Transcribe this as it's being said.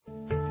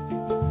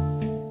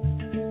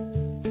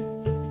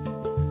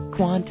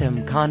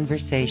Quantum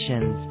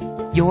Conversations,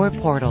 your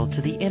portal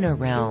to the inner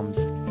realms.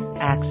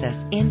 Access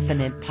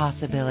infinite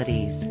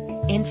possibilities,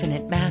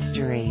 infinite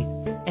mastery,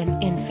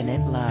 and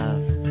infinite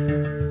love.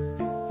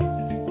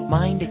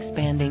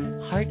 Mind-expanding,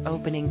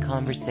 heart-opening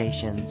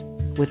conversations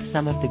with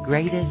some of the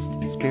greatest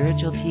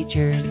spiritual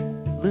teachers,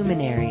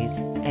 luminaries,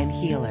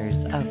 and healers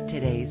of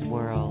today's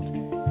world.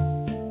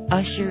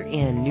 Usher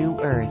in new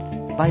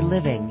earth by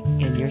living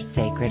in your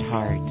sacred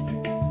heart.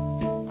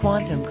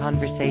 Quantum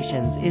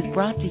Conversations is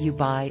brought to you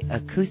by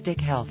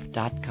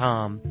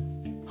AcousticHealth.com,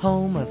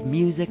 home of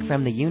music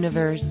from the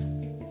universe,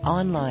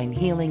 online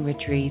healing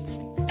retreats,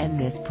 and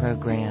this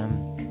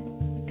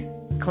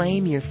program.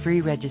 Claim your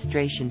free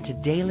registration to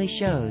daily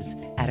shows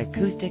at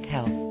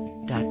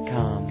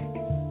AcousticHealth.com.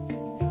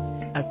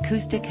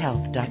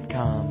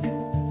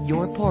 AcousticHealth.com,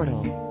 your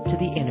portal to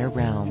the inner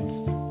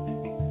realms.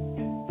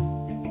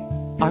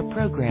 Our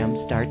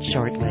program starts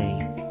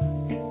shortly.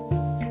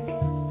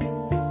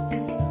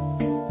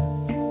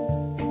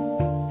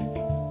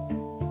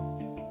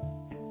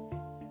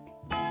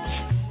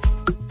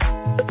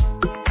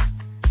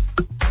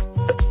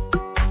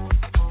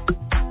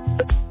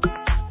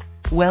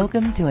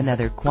 Welcome to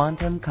another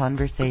Quantum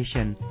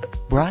Conversation,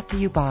 brought to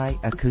you by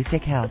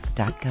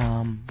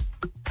AcousticHealth.com.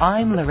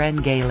 I'm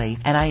Loren Gailey,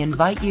 and I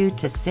invite you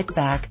to sit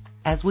back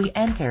as we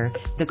enter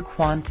the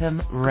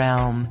quantum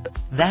realm,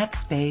 that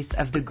space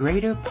of the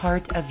greater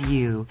part of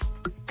you.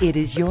 It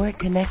is your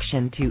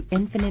connection to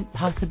infinite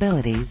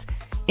possibilities,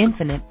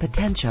 infinite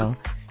potential,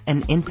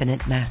 and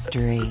infinite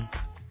mastery.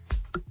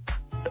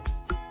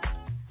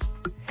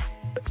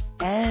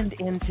 And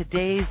in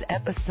today's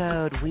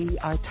episode, we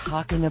are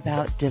talking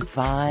about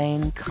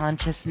divine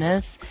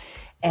consciousness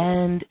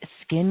and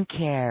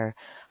skincare,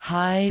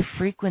 high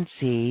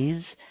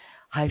frequencies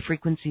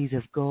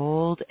of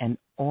gold and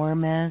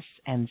ormus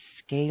and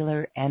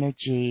scalar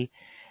energy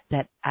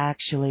that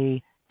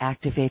actually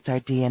activates our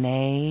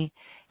DNA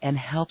and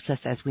helps us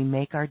as we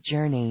make our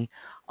journey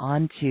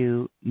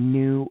onto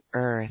new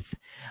earth.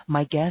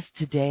 My guest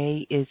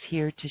today is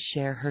here to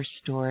share her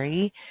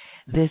story.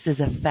 This is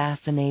a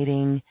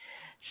fascinating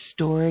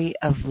story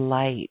of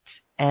light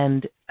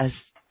and a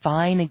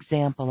fine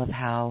example of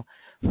how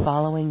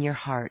following your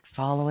heart,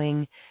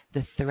 following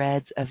the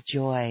threads of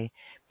joy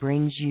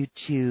brings you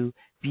to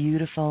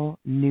beautiful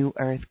new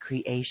earth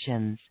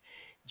creations.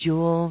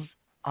 Jules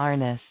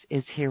Arness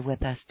is here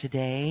with us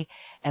today,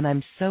 and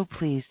I'm so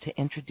pleased to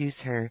introduce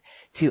her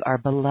to our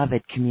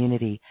beloved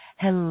community.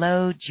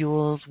 Hello,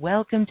 Jules.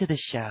 Welcome to the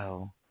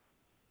show.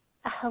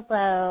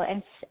 Hello,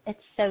 and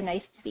it's so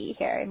nice to be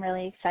here. I'm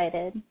really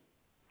excited.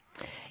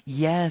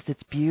 Yes,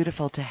 it's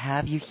beautiful to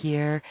have you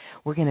here.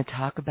 We're going to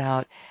talk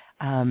about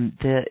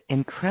the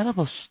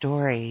incredible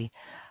story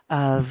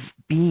of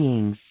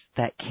beings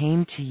that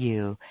came to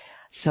you.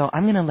 So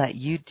I'm going to let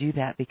you do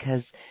that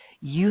because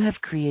you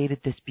have created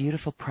this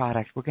beautiful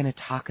product. We're going to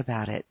talk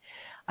about it.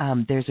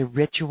 There's a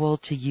ritual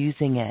to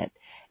using it,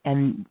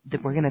 and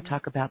we're going to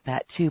talk about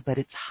that too, but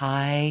it's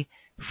high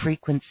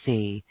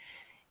frequency,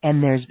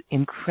 and there's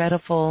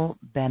incredible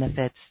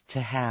benefits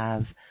to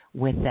have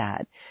with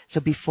that.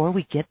 So before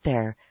we get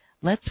there,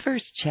 let's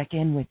first check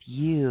in with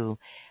you.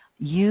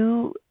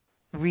 You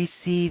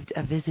received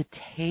a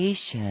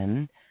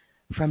visitation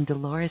from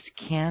Dolores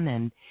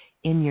Cannon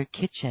in your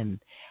kitchen.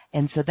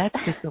 And so that's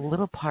just a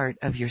little part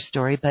of your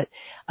story, but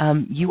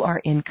you are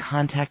in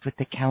contact with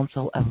the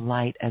Council of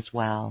Light as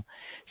well.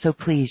 So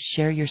please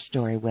share your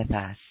story with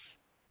us.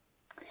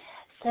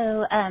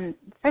 So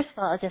first of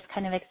all, I'll just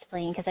kind of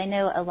explain, because I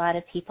know a lot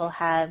of people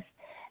have,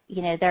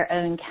 their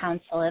own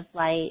Council of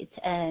Light.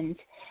 And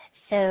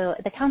so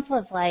the Council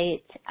of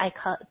Light, I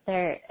call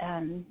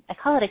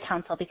it a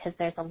council because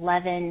there's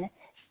 11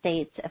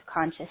 states of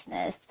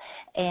consciousness,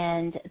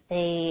 and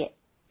they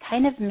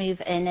kind of move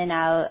in and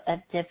out of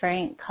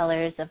different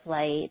colors of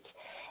light,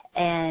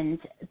 and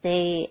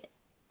they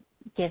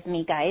give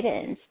me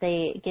guidance,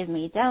 they give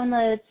me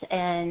downloads,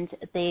 and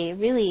they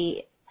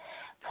really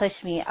push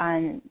me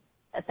on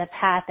the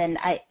path. And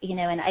I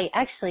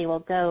actually will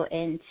go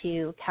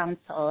into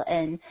council.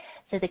 And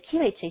so the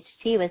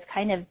QHHT was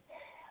kind of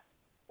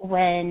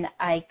when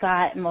I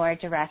got more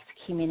direct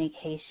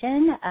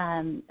communication,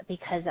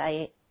 because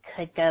I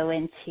could go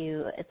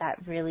into that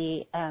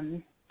really,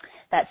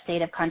 that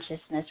state of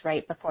consciousness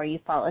right before you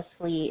fall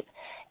asleep.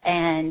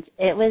 And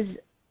it was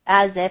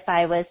as if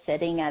I was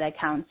sitting at a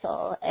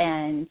council,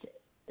 and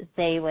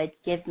they would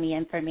give me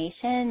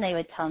information. They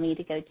would tell me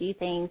to go do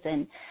things,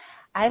 and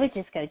I would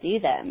just go do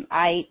them.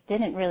 I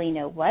didn't really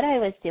know what I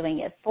was doing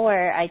it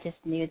for. I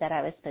just knew that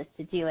I was supposed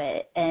to do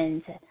it.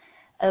 And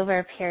over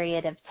a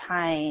period of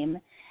time,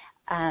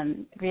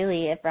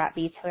 really it brought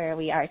me to where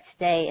we are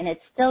today, and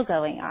it's still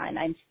going on.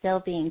 I'm still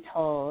being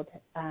told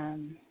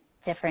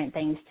different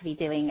things to be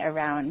doing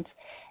around,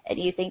 and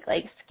you think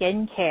like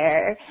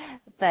skincare,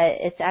 but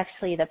it's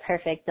actually the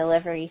perfect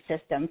delivery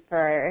system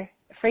for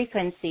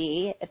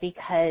frequency,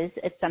 because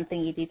it's something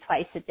you do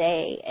twice a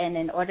day. And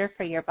in order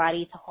for your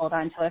body to hold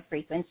on to a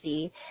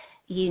frequency,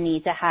 you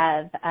need to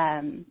have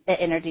it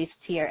introduced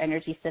to your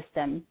energy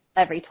system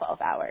every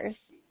 12 hours.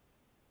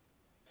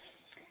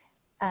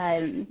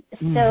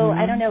 So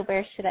I don't know,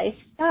 where should I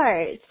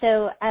start?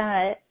 So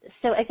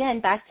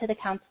again, back to the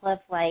Council of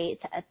Light.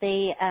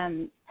 They,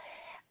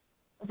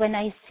 when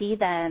I see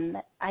them,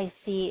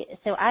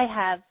 so I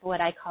have what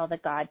I call the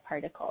God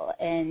particle,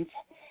 and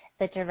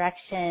the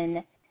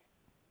direction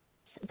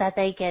that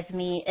they give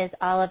me is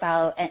all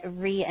about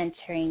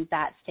re-entering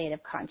that state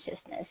of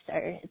consciousness,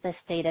 or the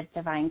state of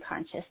divine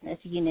consciousness,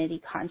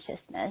 unity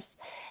consciousness.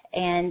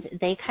 And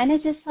they kind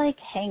of just like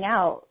hang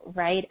out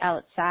right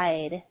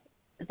outside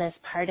this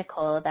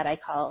particle that I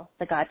call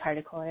the God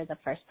particle, or the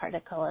first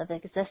particle of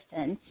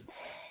existence.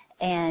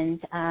 And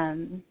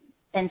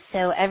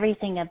so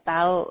everything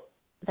about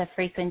the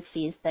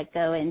frequencies that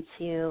go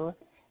into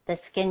the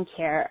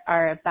skincare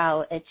are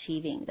about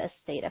achieving this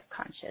state of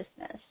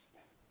consciousness.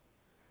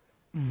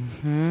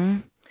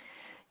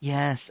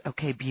 Yes.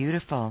 Okay,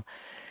 beautiful.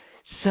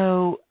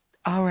 So,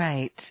 all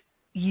right,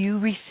 you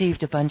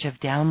received a bunch of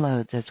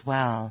downloads as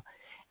well,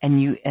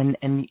 and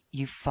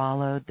you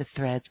followed the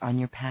threads on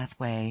your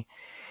pathway.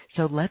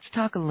 So let's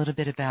talk a little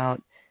bit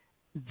about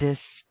this.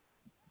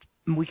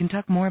 We can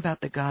talk more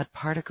about the God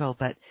particle,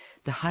 but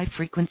the high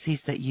frequencies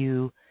that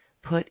you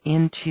put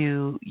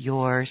into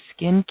your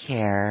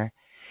skincare,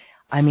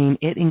 I mean,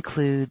 it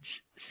includes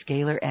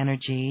scalar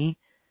energy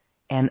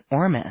and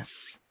Ormus.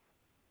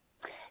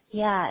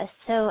 Yeah,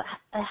 so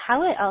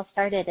how it all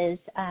started is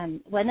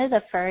one of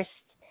the first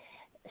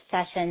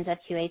sessions of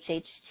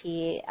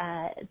QHHT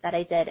that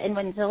I did, and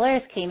when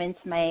Dolores came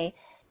into my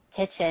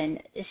kitchen,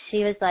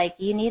 she was like,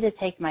 "You need to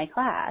take my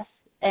class."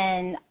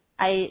 And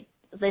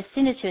as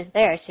soon as she was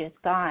there, she was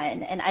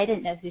gone, and I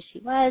didn't know who she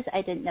was.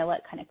 I didn't know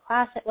what kind of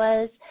class it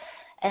was.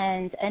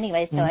 And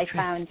anyway, so I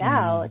found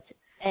out,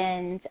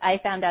 and I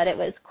found out it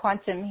was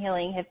quantum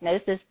healing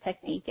hypnosis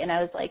technique, and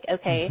I was like,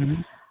 okay,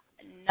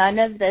 none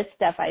of this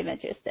stuff I'm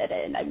interested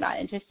in. I'm not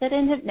interested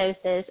in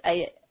hypnosis.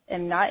 I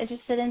am not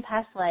interested in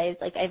past lives.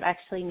 Like, I've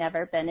actually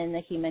never been in the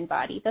human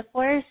body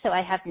before, so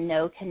I have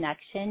no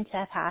connection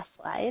to past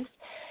lives.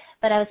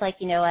 But I was like,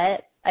 you know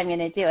what? I'm going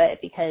to do it,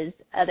 because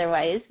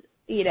otherwise,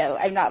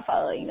 I'm not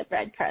following the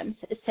breadcrumbs.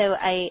 So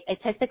I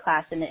took the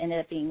class, and it ended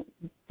up being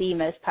the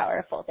most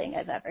powerful thing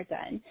I've ever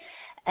done.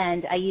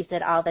 And I use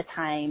it all the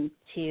time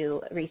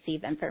to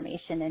receive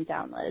information and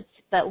downloads.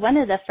 But one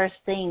of the first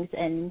things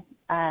in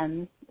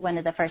one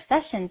of the first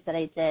sessions that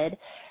I did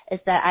is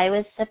that I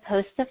was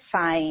supposed to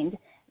find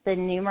the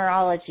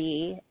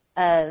numerology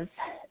of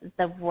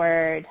the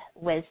word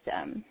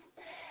wisdom.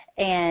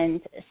 And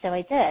so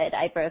I did.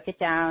 I broke it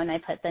down. I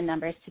put the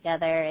numbers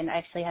together, and I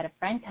actually had a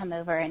friend come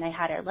over, and I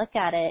had her look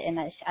at it, and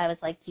I was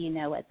like, "Do you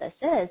know what this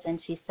is?" And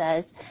she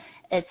says,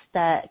 "It's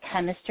the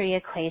chemistry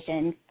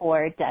equation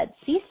for Dead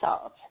Sea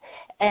salt."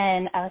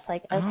 And I was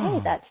like,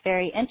 okay, That's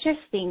very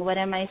interesting. What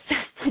am I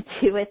supposed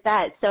to do with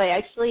that? So I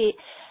actually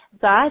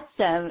got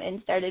some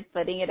and started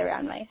putting it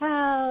around my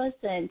house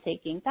and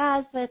taking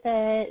baths with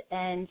it.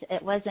 And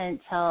it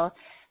wasn't until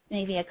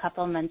maybe a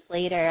couple months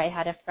later, I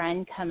had a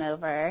friend come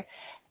over,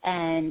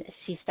 and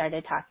she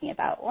started talking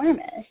about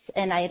Ormus.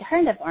 And I had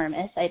heard of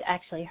Ormus. I'd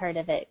actually heard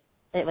of it.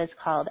 It was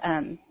called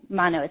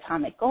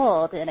monoatomic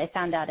gold, and I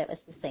found out it was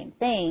the same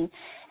thing.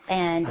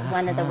 And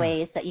one of the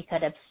ways that you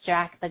could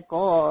abstract the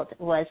gold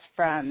was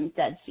from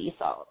Dead Sea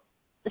salt.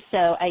 So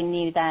I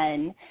knew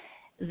then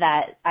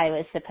that I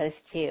was supposed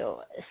to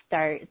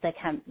start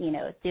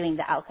doing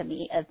the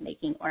alchemy of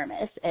making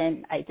Ormus,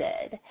 and I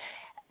did.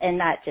 And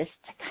that just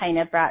kind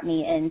of brought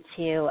me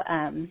into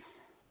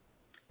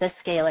the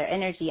scalar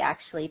energy,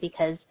 actually,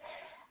 because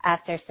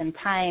after some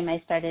time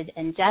I started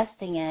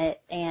ingesting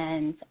it,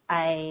 and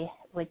I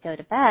would go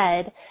to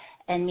bed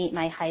and meet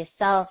my high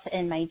self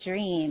in my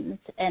dreams,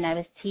 and I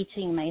was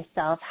teaching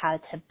myself how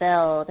to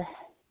build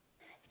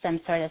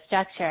some sort of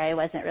structure. I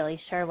wasn't really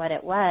sure what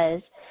it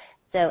was.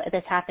 So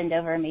this happened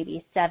over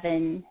maybe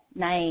 7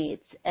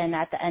 nights, and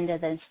at the end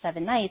of the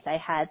 7 nights, I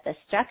had the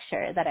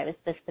structure that I was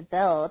supposed to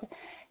build.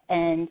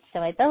 And so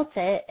I built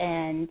it,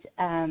 and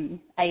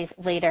I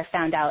later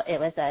found out it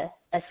was a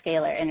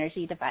scalar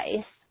energy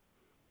device.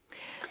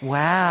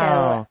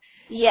 Wow.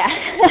 So,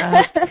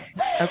 yeah.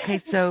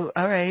 Okay, so,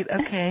 all right,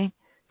 okay.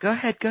 Go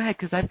ahead,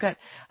 because I've got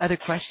other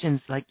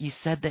questions. Like you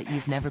said that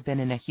you've never been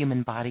in a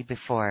human body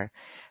before,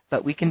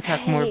 but we can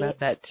talk more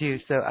about that too.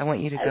 So I want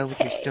you to go with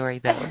your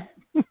story, though.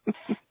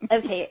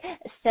 Okay,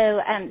 so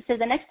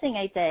the next thing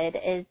I did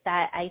is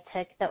that I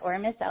took the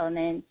Ormus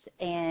elements,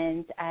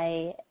 and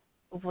I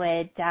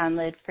would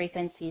download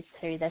frequencies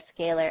through the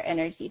scalar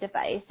energy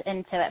device.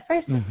 And so at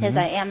first, because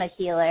I am a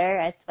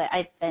healer,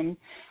 I've been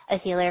a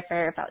healer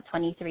for about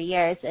 23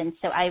 years, and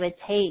so I would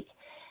take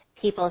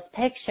people's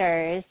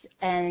pictures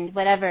and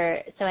whatever.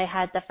 So I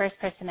had the first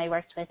person I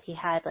worked with, he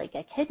had like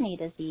a kidney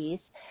disease,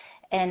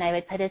 and I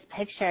would put his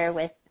picture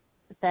with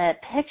the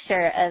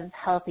picture of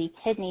healthy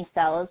kidney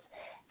cells,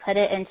 put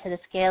it into the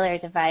scalar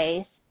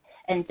device,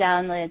 and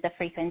download the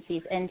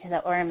frequencies into the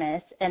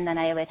Ormus, and then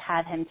I would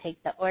have him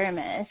take the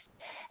Ormus,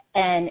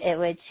 and it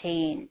would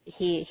change.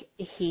 He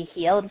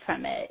healed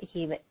from it.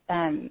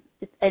 And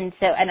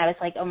I was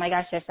like, oh my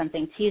gosh, there's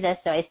something to this.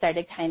 So I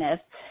started kind of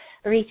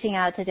reaching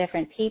out to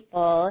different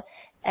people,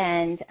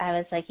 And I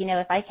was like,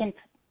 if I can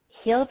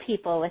heal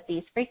people with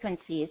these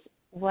frequencies,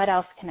 what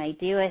else can I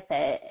do with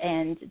it?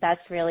 And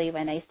that's really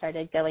when I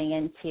started going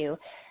into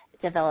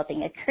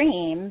developing a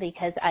cream,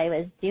 because I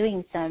was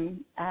doing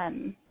some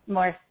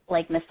more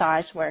like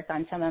massage work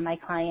on some of my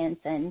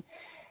clients. And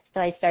so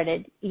I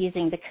started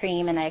using the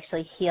cream, and I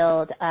actually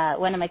healed.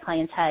 One of my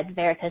clients had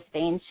varicose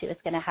veins she was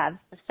going to have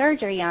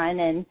surgery on,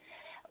 and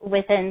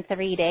within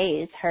 3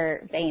 days,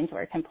 her veins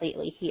were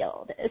completely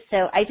healed.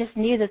 So I just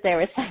knew that there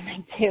was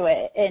something to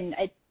it.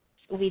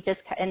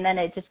 And then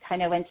it just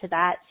kind of went to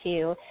that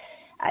to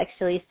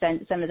actually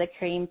sent some of the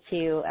cream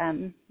to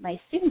my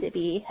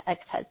soon-to-be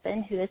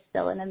ex-husband, who is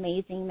still an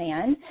amazing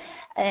man.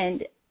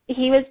 And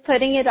he was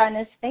putting it on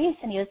his face,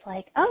 and he was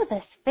like, "Oh,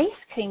 this face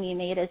cream you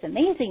made is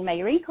amazing. My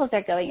wrinkles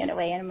are going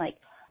away." And I'm like,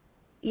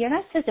 "You're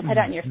not supposed to put it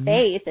on your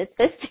face. It's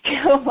supposed to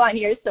go on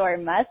your sore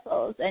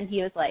muscles." And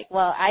he was like,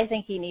 "Well, I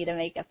think you need to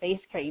make a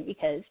face cream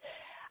because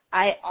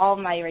all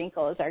my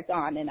wrinkles are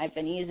gone, and I've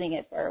been using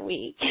it for a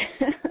week."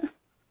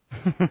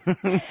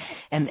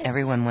 And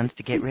everyone wants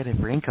to get rid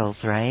of wrinkles,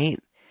 right?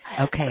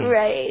 Okay.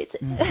 Right.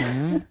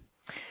 Mm-hmm.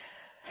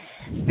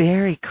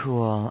 Very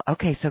cool.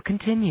 Okay, so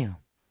continue.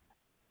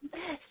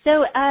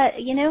 So,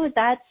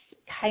 that's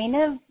kind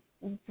of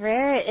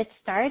where it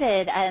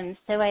started.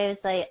 So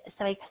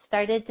I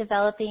started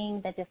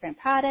developing the different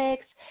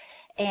products,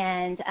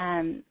 and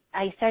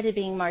I started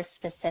being more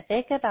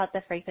specific about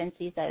the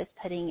frequencies I was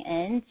putting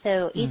in.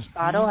 So each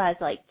bottle has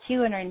like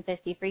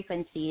 250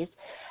 frequencies,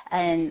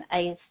 and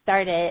I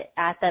started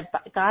at the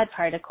God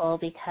particle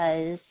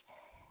because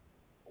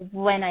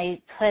when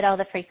I put all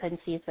the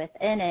frequencies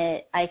within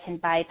it, I can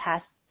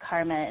bypass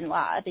karma and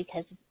law,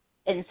 because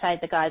inside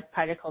the God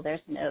particle,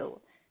 there's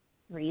no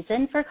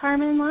reason for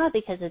karma and law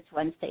because it's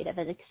one state of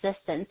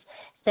existence.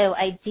 So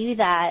I do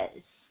that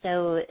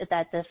so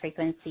that the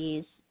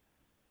frequencies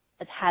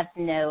have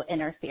no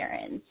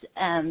interference.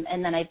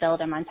 And then I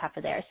build them on top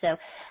of there. So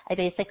I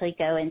basically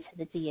go into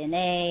the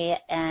DNA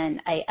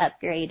and I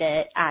upgrade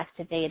it,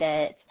 activate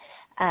it.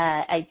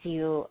 I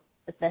do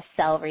the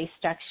cell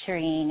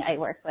restructuring. I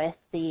work with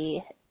the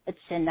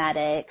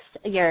genetics,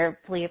 your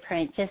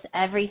blueprint, just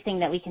everything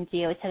that we can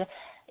do to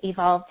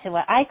evolve to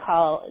what I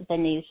call the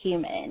new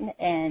human.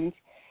 And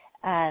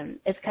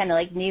it's kind of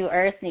like new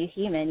earth, new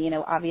human.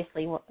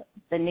 Obviously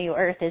the new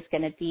earth is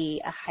going to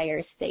be a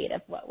higher state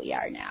of what we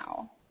are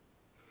now.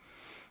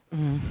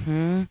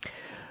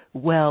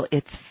 Well,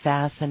 it's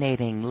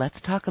fascinating. Let's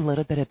talk a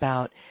little bit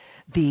about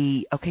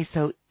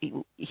so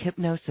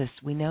hypnosis.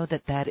 We know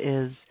that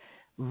is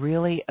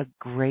really a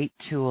great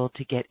tool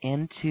to get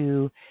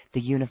into the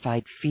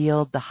unified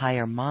field, the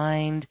higher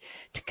mind,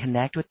 to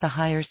connect with the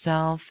higher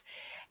self.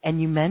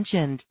 And you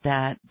mentioned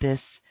that this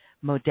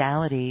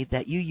modality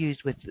that you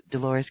used with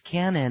Dolores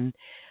Cannon,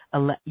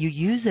 you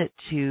use it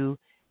to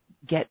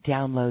get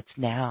downloads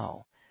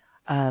now.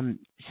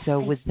 So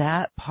was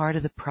that part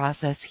of the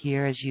process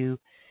here as you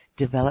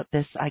developed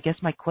this? I guess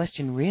my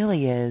question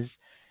really is,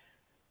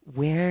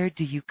 where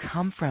do you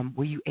come from?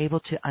 Were you able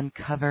to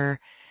uncover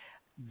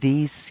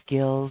these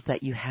skills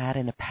that you had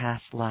in a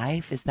past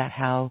life? Is that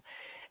how?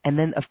 And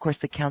then, of course,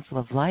 the Council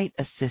of Light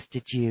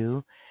assisted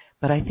you.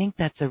 But I think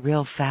that's a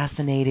real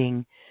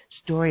fascinating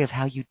story of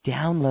how you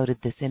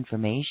downloaded this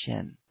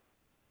information.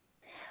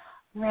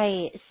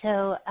 Right.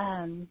 So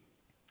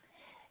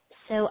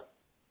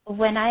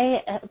when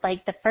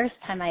the first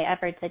time I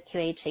ever did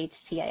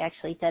QHHT, I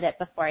actually did it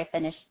before I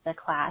finished the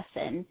class,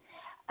 and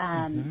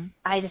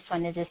I just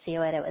wanted to see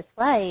what it was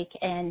like.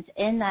 And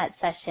in that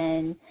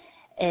session,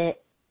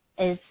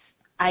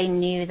 I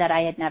knew that I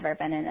had never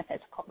been in a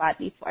physical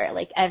body before.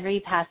 Like every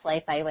past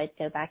life I would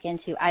go back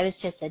into, I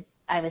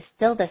was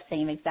still the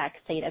same exact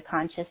state of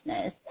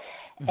consciousness.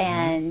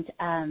 And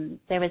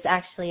there was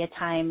actually a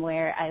time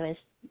where I was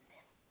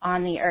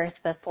on the earth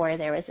before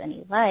there was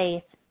any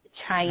life,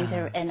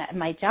 and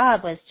my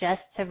job was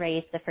just to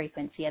raise the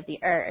frequency of the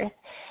earth.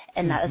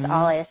 And that was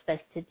all I was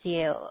supposed to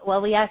do.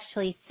 Well, we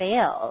actually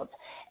failed.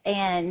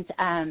 And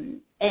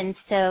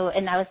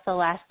that was the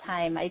last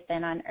time I'd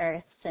been on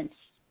earth since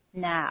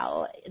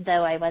now,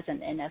 though I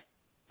wasn't in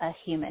a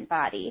human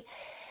body.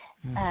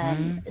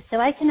 So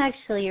I can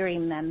actually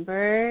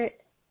remember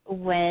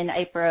when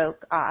I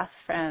broke off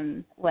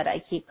from what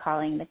I keep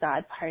calling the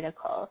God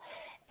particle,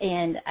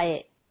 and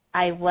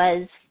I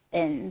was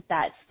in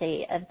that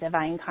state of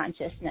divine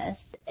consciousness.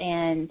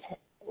 And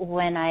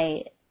when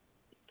I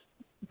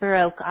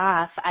broke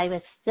off, I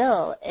was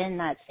still in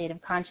that state of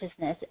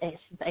consciousness,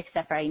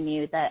 except for I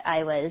knew that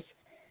I was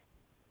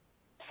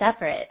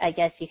separate, I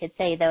guess you could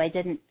say, though I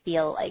didn't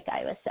feel like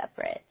I was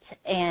separate.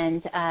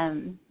 And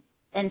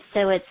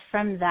so it's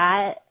from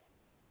that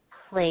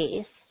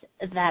place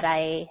that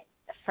I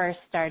first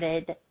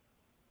started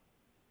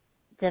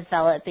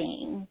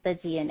developing the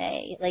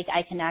DNA. Like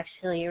I can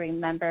actually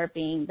remember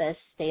being this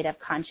state of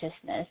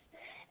consciousness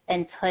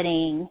and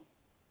putting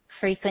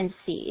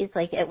frequencies,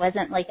 like it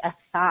wasn't like a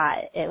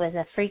thought, it was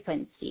a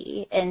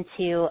frequency,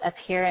 into a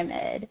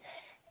pyramid.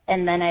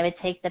 And then I would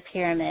take the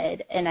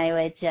pyramid and I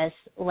would just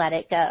let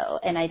it go.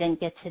 And I didn't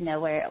get to know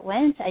where it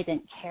went. I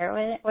didn't care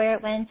where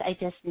it went. I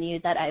just knew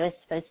that I was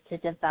supposed to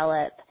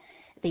develop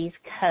these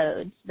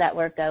codes that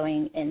were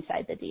going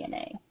inside the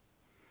DNA.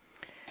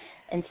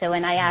 And so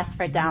when I ask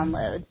for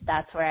downloads,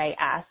 that's where I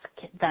ask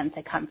them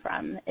to come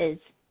from, is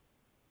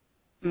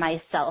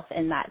myself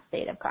in that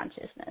state of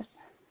consciousness.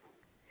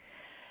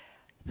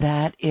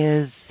 That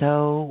is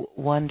so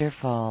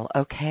wonderful.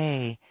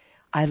 Okay.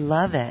 I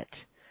love it.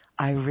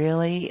 I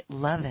really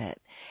love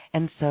it.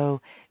 And so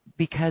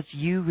because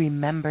you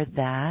remember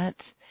that,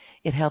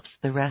 it helps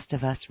the rest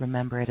of us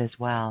remember it as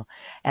well.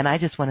 And I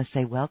just want to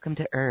say welcome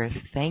to Earth.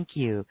 Thank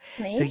you.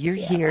 So you're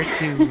here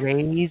to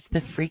raise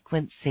the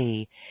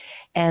frequency.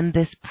 And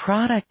this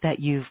product that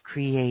you've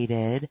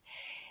created,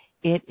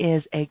 it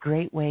is a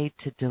great way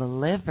to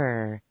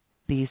deliver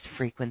these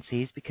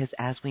frequencies because,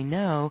 as we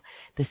know,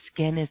 the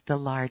skin is the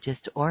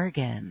largest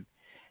organ.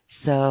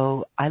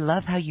 So I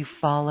love how you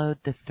followed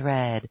the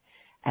thread,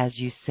 as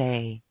you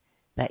say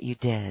that you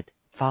did,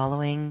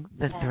 following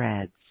the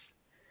threads.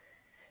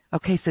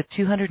 Okay, so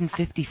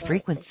 250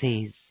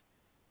 frequencies.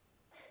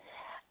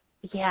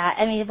 Yeah,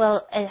 I mean,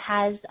 well, it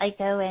has, I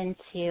go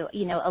into,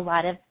 a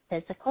lot of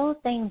physical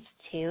things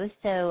too.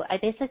 So I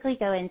basically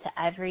go into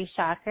every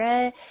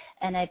chakra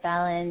and I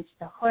balance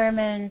the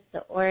hormones,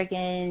 the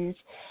organs,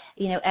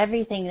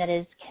 everything that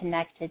is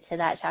connected to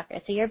that chakra.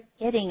 So you're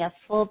getting a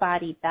full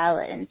body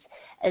balance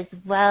as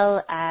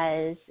well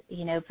as,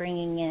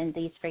 bringing in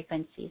these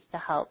frequencies to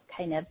help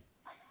kind of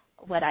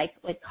what I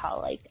would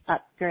call like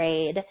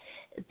upgrade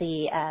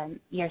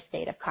your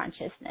state of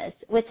consciousness,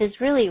 which is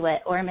really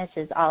what Ormus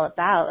is all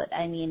about.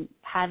 I mean,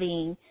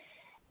 having,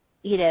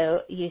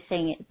 you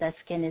saying the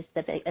skin is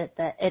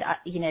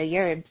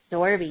you're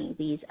absorbing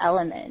these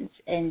elements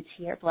into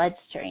your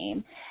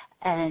bloodstream.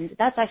 And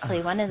that's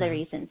actually one of the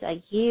reasons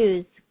I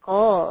use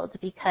gold,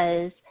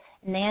 because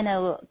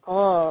nano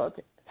gold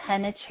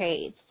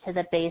penetrates to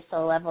the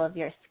basal level of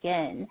your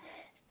skin.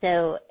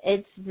 So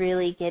it's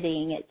really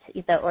getting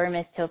the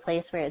Ormus to a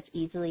place where it's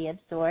easily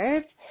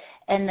absorbed.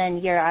 And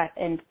then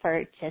and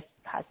for just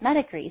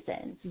cosmetic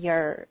reasons,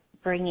 you're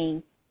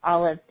bringing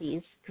all of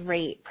these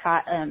great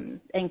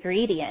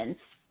ingredients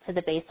to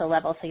the basal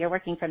level. So you're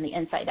working from the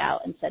inside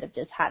out instead of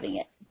just having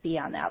it be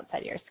on the outside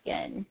of your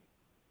skin.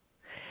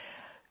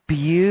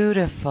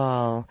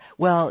 Beautiful.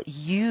 Well,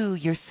 you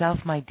yourself,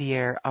 my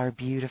dear, are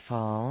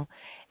beautiful.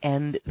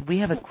 And we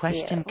have a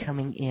question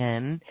coming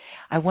in.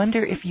 I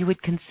wonder if you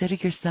would consider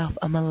yourself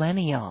a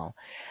millennial.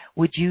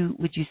 Would you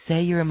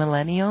say you're a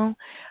millennial?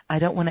 I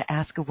don't want to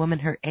ask a woman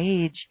her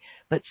age,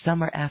 but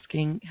some are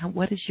asking,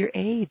 what is your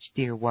age,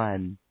 dear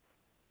one?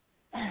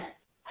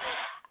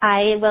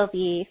 I will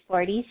be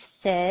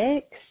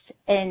 46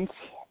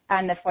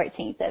 on the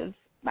 14th of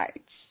March.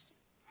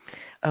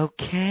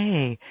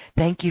 Okay.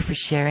 Thank you for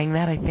sharing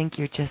that. I think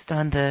you're just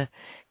on the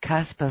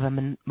cusp of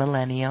a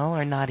millennial,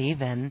 or not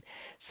even.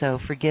 So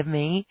forgive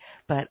me,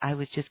 but I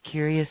was just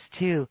curious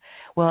too.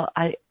 Well,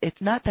 it's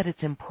not that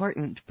it's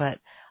important, but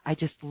I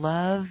just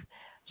love,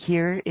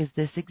 here is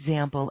this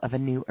example of a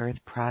New Earth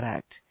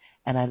product,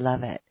 and I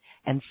love it.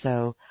 And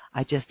so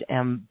I just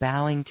am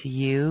bowing to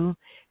you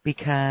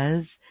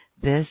because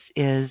this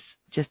is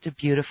just a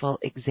beautiful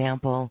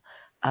example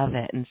of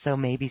it. And so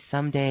maybe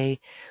someday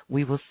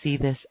we will see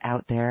this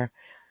out there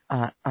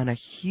on a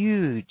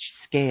huge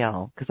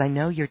scale, because I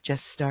know you're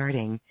just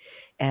starting.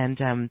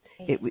 And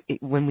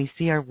when we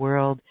see our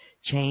world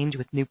change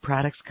with new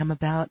products come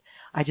about,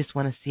 I just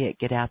want to see it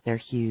get out there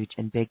huge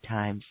and big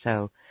time.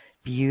 So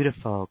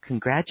beautiful.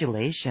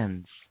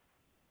 Congratulations.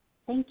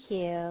 Thank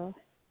you.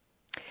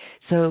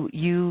 So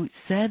you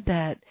said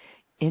that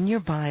in your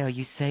bio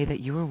you say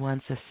that you were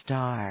once a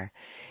star.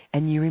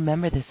 And you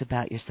remember this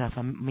about yourself.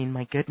 I mean,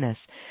 my goodness,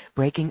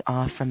 breaking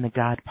off from the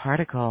God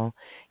particle,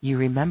 you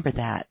remember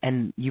that.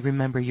 And you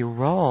remember your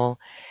role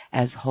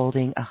as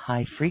holding a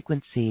high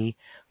frequency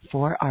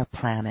for our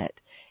planet.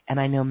 And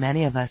I know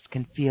many of us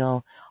can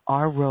feel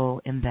our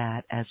role in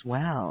that as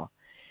well.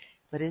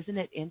 But isn't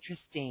it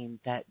interesting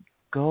that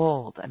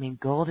gold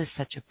is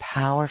such a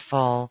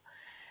powerful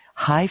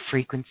high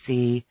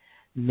frequency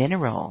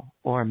mineral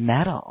or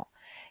metal.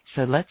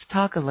 So let's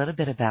talk a little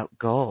bit about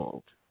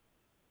gold.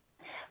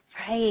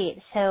 Right.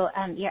 So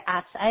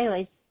I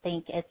always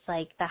think it's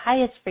like the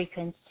highest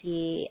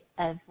frequency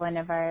of one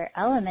of our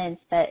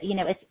elements, but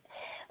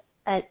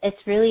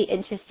it's really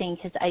interesting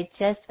because I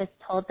just was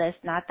told this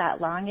not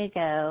that long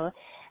ago,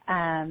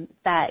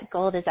 that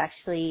gold is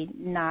actually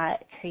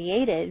not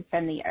created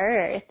from the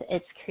earth.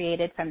 It's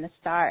created from the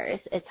stars.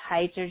 It's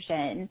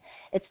hydrogen.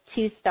 It's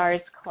two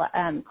stars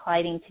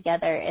colliding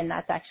together, and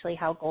that's actually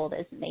how gold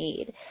is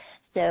made.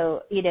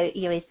 So, you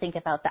always think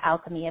about the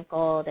alchemy of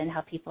gold and how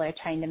people are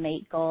trying to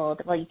make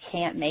gold. Well, you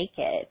can't make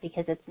it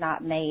because it's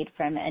not made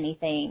from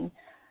anything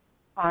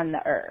on the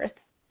earth.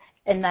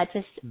 And that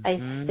just, I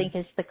think,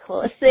 is the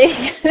coolest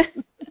thing.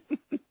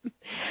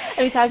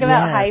 We talk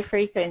about high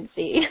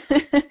frequency.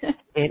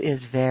 It is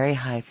very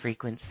high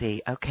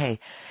frequency. Okay,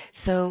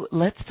 so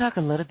let's talk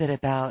a little bit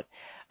about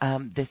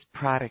this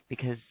product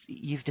because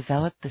you've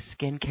developed the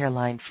skincare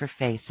line for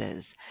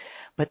faces,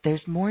 but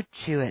there's more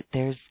to it.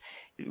 There's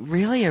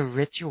really a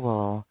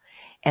ritual,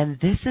 and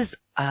this is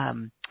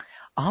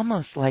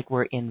almost like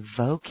we're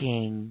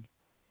invoking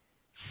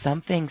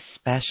something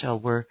special.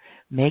 We're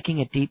making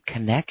a deep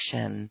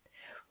connection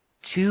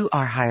to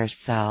our higher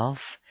self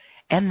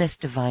and this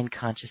divine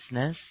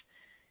consciousness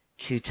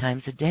 2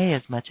 times a day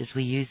as much as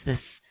we use this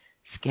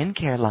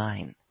skincare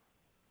line.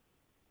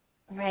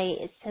 Right.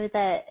 So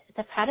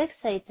the products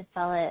I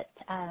developed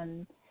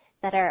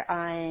that are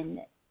on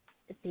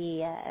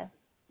the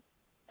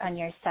on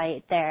your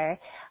site there,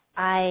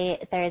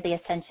 they're the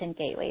Ascension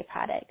Gateway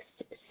products.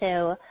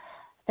 So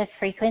the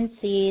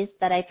frequencies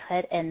that I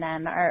put in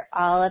them are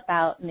all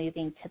about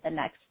moving to the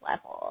next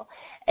level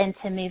and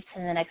to move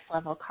to the next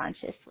level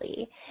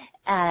consciously.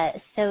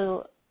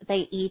 So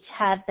they each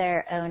have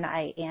their own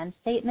I am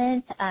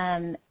statement,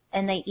 and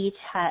they each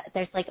have,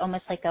 there's like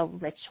almost like a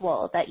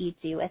ritual that you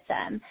do with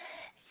them.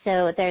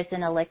 So there's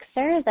an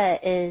elixir that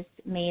is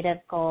made of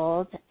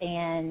gold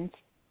and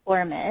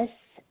ormus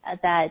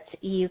that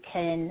you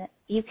can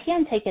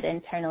take it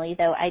internally,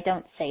 though I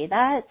don't say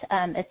that.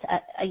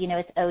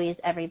 It's always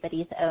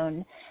everybody's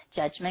own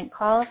judgment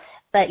call,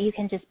 but you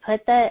can just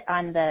put that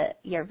on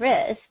your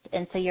wrist,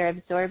 and so you're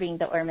absorbing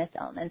the ormus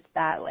elements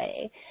that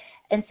way.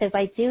 And so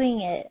by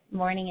doing it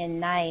morning and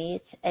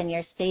night, and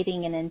you're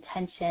stating an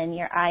intention,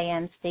 your I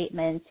am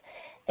statement,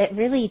 it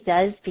really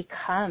does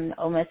become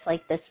almost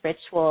like this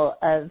ritual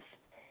of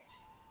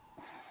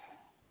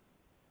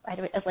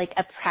like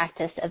a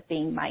practice of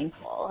being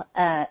mindful.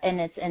 And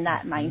it's in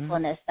that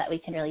mindfulness that we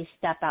can really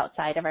step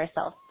outside of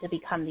ourselves to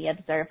become the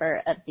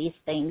observer of these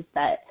things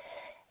that,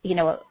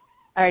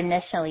 are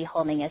initially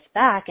holding us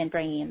back and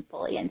bringing them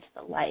fully into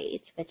the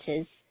light,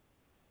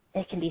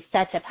 it can be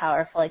such a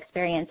powerful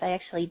experience. I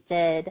actually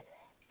did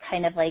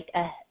kind of like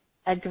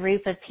a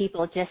group of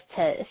people just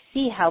to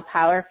see how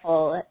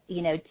powerful,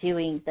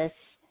 doing this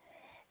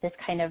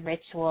kind of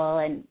ritual.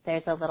 And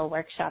there's a little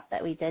workshop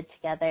that we did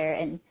together.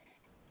 And,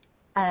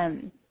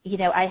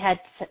 I had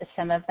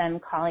some of them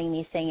calling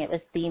me saying it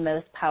was the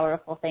most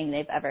powerful thing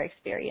they've ever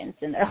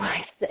experienced in their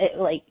lives. It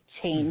like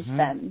changed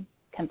them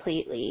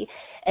completely.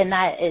 And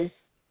that is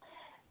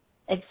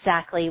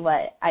exactly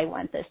what I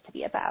want this to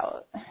be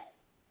about.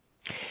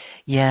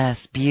 Yes,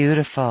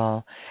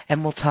 beautiful.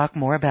 And we'll talk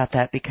more about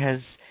that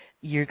because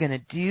you're going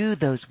to do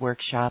those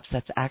workshops.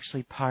 That's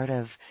actually part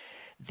of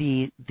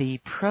the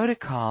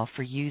protocol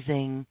for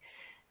using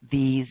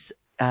these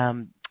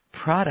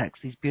products,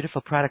 these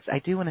beautiful products. I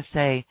do want to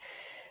say,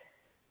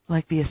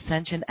 like the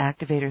Ascension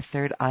Activator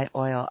Third Eye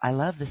Oil, I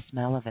love the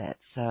smell of it.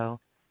 So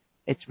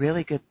it's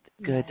really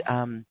good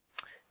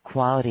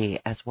quality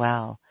as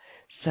well.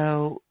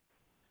 So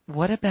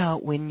what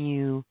about when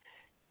you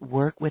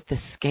work with the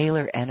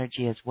scalar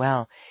energy as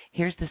well?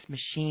 Here's this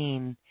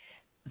machine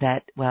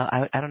that,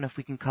 I don't know if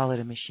we can call it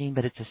a machine,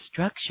 but it's a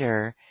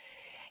structure.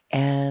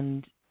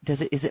 And is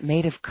it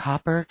made of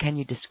copper? Can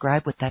you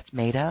describe what that's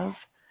made of?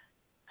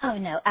 Oh,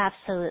 no,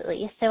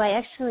 absolutely. So I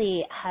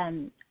actually,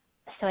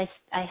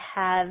 I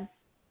have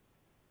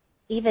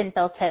even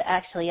built it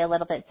actually a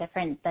little bit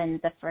different than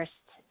the first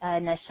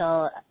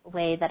initial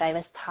way that I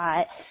was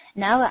taught.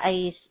 Now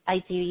I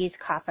do use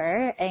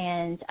copper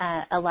and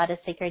a lot of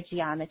sacred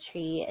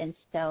geometry and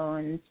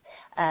stones,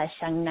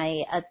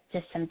 shungite,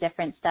 just some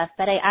different stuff.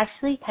 But I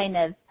actually kind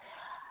of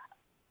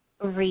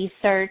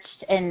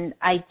researched, and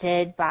I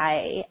did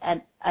buy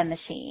a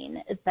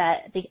machine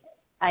that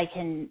I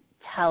can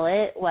tell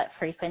it what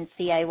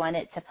frequency I want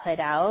it to put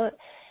out,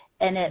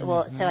 and it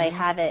will. So I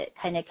have it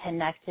kind of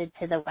connected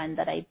to the one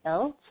that I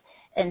built.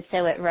 And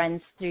so it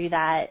runs through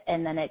that,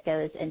 and then it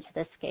goes into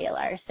the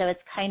scalar. So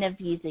it's kind of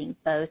using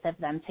both of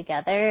them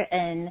together.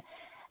 And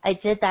I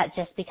did that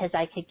just because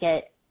I could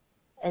get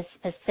as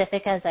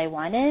specific as I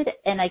wanted,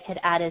 and I could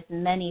add as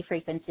many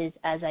frequencies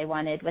as I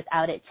wanted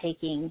without it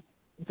taking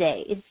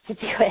days to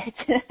do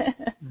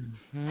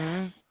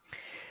it.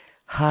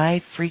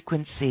 High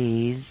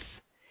frequencies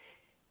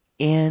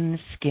in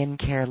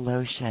skincare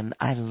lotion.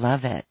 I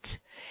love it.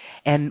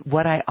 And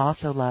what I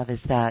also love is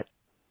that,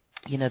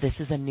 this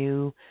is a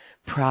new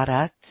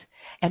product.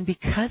 And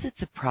because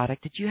it's a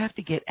product, did you have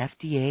to get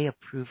FDA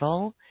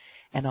approval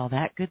and all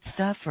that good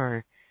stuff,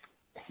 or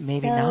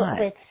maybe not?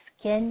 With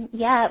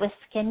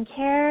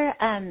skincare,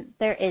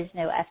 there is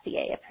no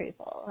FDA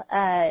approval.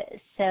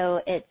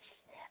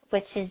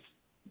 Which is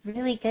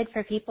really good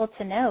for people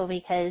to know,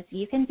 because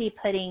you can be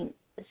putting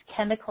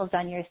chemicals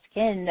on your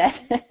skin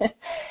that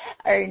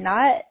are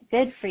not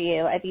good for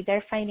you. I mean,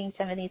 they're finding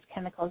some of these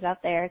chemicals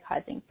out there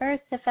causing birth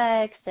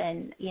defects,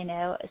 and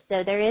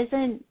so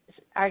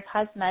our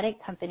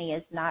cosmetic company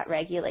is not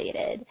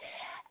regulated,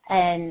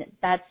 and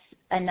that's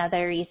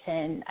another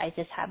reason I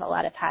just have a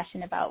lot of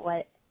passion about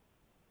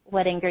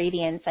what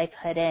ingredients I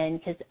put in,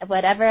 because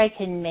whatever I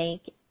can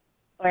make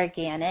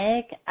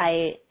organic,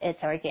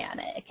 it's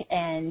organic.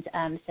 And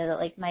so that,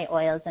 like, my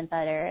oils and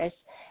butters,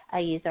 I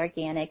use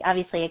organic.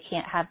 Obviously I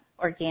can't have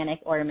organic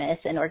ormus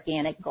and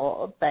organic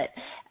gold, but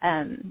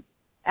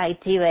I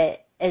do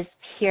it as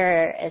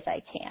pure as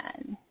I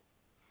can.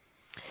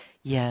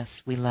 Yes,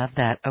 we love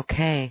that.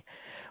 Okay.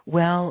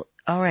 Well,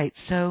 all right.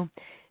 So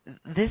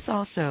this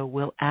also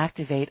will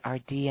activate our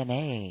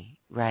DNA,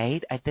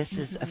 right? This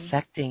is Hmm.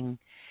 affecting,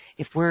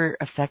 if we're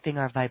affecting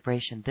our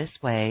vibration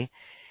this way,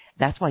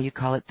 that's why you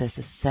call it this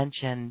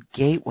ascension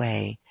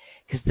gateway,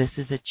 because this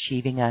is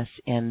achieving us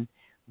in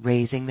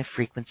raising the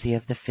frequency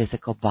of the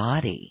physical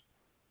body.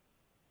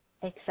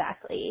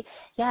 Exactly.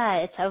 Yeah,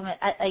 it's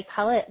I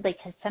call it like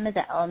 'cause some of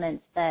the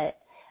elements that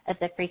of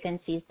the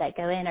frequencies that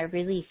go in are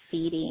really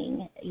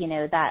feeding,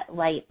 that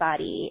light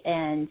body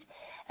and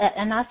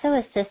also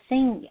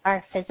assisting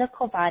our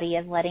physical body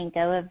of letting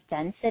go of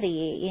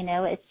density.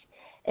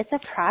 It's a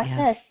Yes.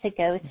 process to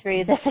go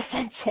through this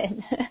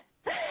ascension.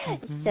 So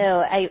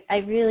Mm-hmm. I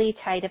really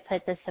try to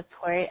put the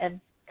support of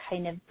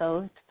kind of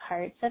both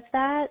parts of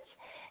that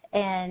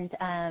and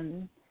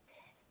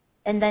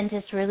then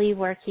just really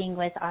working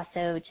with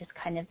also just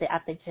kind of the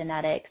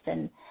epigenetics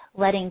and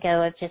letting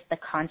go of just the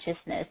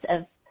consciousness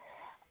of,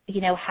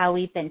 how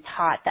we've been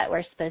taught that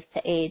we're supposed to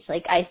age.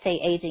 Like I say,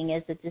 aging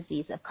is a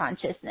disease of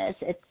consciousness.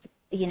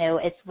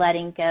 It's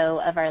letting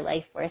go of our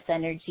life force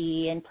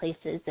energy in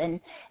places. And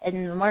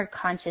the more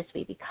conscious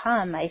we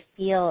become, I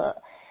feel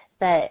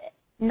that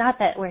not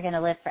that we're going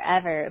to live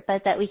forever,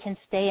 but that we can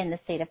stay in the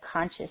state of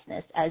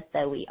consciousness as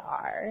though we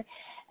are.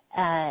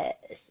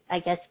 I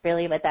guess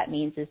really what that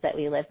means is that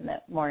we live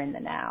more in the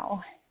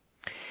now.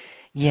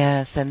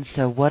 Yes, and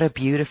so what a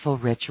beautiful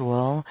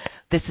ritual.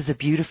 This is a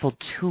beautiful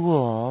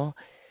tool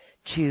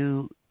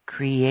to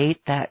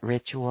create that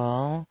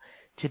ritual,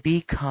 to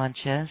be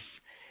conscious,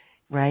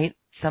 right?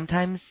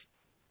 Sometimes,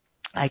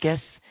 I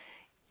guess,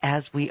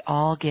 as we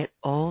all get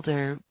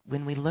older,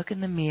 when we look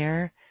in the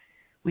mirror,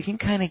 we can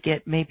kind of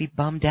get maybe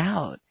bummed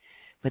out.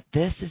 But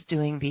this is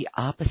doing the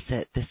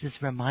opposite. This is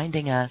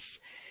reminding us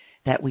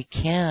that we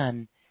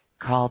can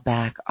call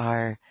back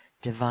our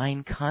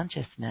divine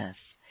consciousness.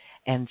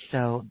 And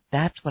so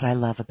that's what I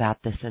love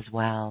about this as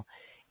well,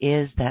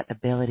 is that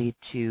ability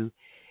to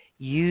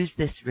use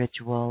this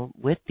ritual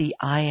with the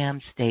I am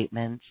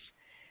statements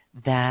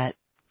that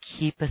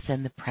keep us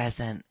in the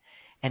present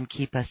and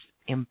keep us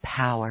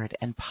empowered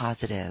and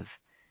positive.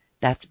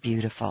 That's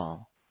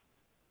beautiful.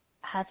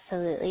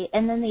 Absolutely.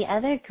 And then the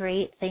other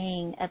great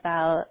thing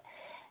about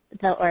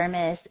the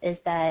Ormus is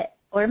that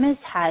Ormus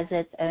has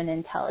its own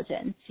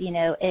intelligence.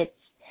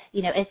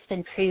 It's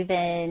been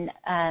proven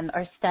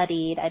or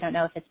studied. I don't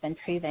know if it's been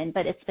proven,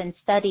 but it's been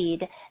studied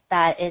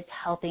that it's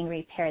helping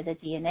repair the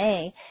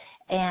DNA.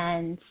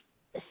 And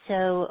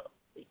so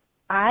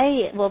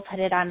I will put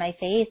it on my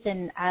face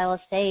and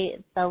I'll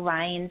say the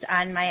lines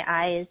on my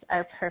eyes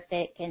are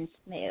perfect and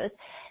smooth.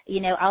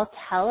 I'll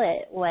tell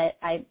it what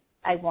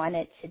I want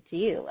it to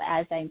do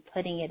as I'm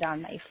putting it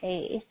on my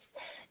face.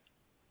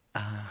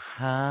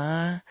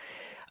 Uh-huh.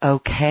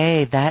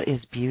 Okay, that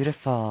is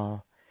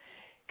beautiful.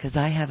 Because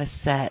I have a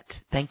set.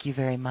 Thank you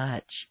very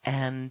much.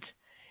 And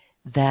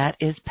that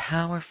is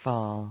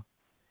powerful.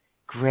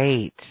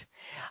 Great.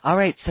 All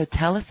right, so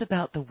tell us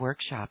about the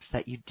workshops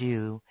that you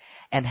do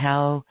and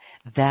how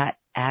that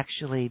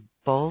actually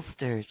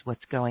bolsters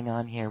what's going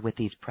on here with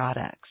these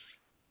products.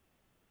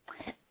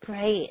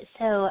 Great.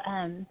 So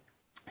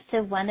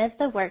one of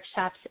the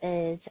workshops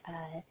is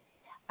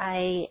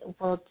I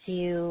will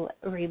do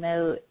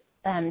remote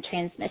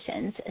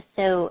transmissions.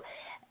 So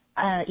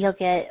you'll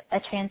get a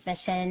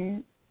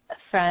transmission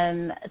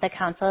from the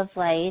Council of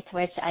Light,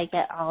 which I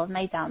get all of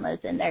my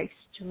downloads, and they're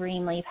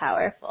extremely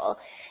powerful.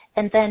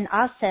 And then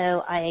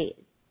also I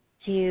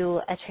do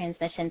a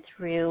transmission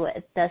through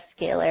the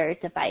Scalar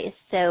device.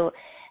 So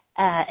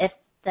if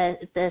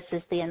this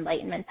is the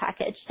Enlightenment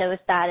package. So if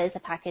that is a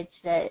package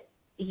that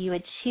you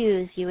would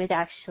choose, you would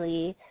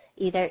actually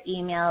either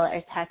email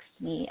or text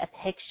me a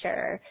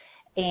picture,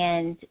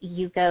 and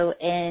you go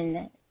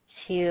in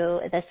to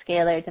the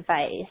Scalar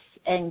device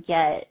and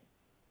get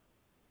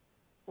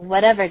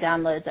whatever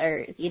downloads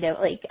are,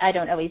 I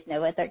don't always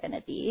know what they're going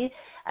to be,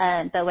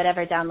 but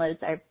whatever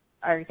downloads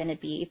are going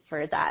to be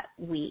for that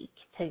week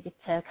to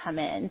come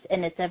in.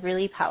 And it's a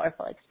really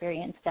powerful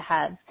experience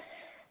to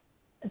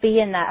be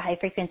in that high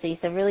frequency.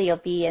 So really you'll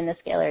be in the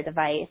Scalar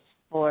device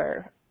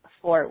for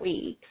 4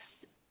 weeks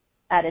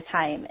at a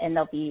time, and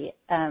there'll be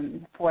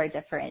 4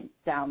 different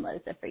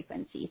downloads of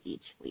frequencies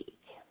each week.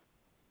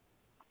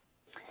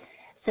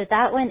 So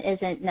that one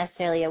isn't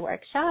necessarily a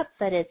workshop,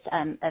 but it's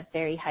a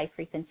very high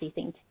frequency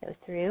thing to go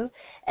through.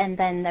 And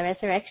then the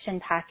resurrection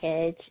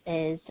package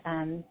is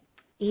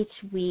each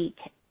week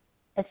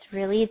it's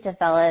really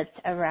developed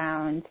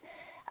around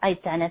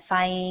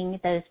identifying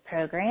those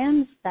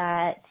programs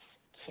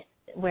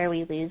where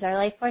we lose our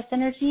life force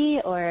energy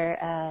or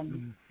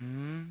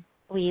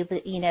we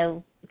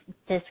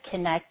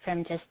disconnect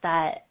from just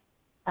that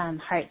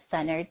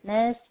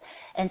heart-centeredness.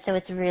 And so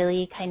it's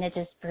really kind of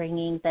just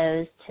bringing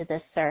those to the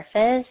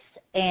surface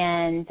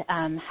and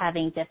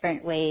having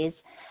different ways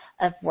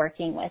of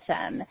working with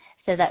them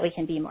so that we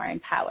can be more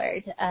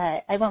empowered.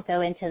 I won't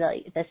go into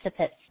the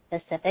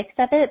specifics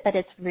of it, but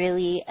it's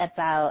really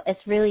about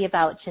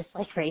just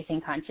like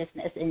raising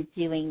consciousness and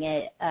doing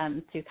it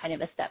through kind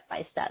of a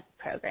step-by-step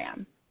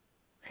program.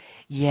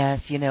 Yes,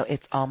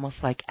 it's almost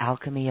like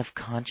alchemy of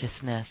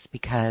consciousness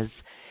because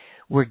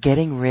we're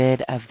getting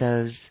rid of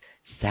those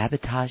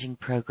sabotaging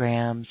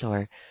programs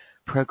or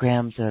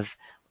programs of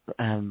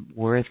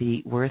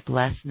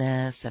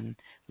worthlessness and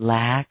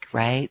lack,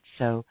 right?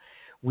 So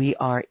we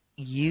are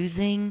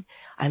using,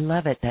 I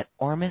love it that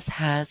Ormus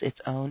has its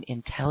own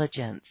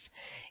intelligence.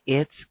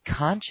 It's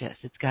conscious.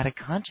 It's got a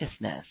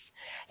consciousness.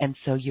 And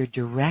so you're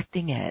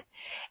directing it.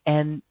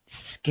 And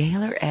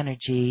scalar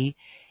energy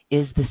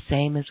is the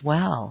same as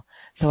well.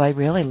 So I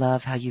really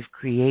love how you've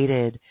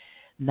created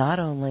not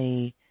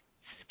only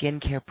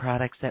skincare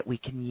products that we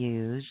can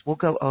use. We'll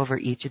go over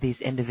each of these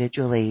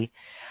individually,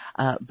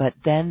 but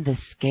then the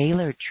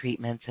scalar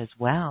treatments as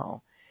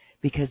well,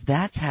 because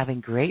that's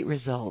having great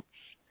results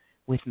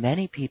with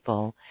many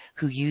people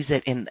who use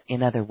it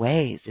in other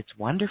ways. It's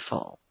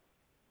wonderful.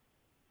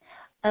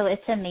 Oh,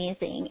 it's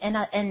amazing.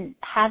 And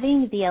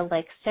having the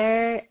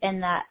elixir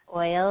and that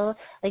oil,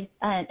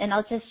 and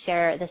I'll just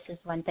share, this is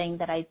one thing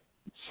that I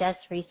just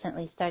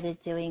recently started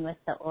doing with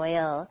the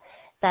oil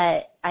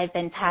that I've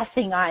been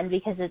passing on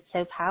because it's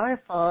so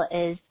powerful,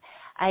 is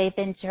I've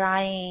been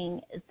drawing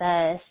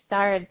the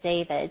Star of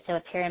David, so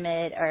a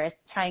pyramid or a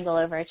triangle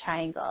over a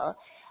triangle,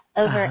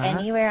 over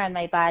anywhere on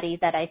my body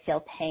that I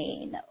feel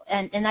pain.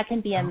 And that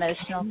can be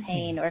emotional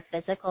pain or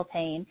physical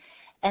pain.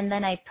 And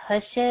then I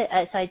push it,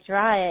 so I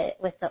draw it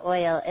with the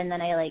oil, and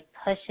then I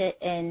push it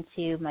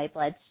into my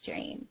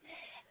bloodstream.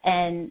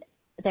 And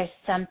there's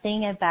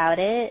something about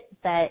it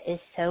that is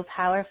so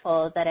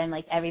powerful that I'm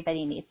like,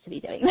 everybody needs to be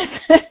doing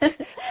this.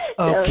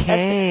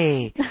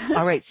 Okay.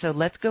 All right. So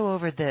let's go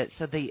over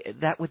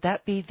would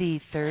that be the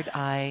third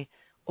eye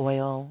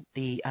oil?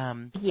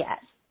 Yes.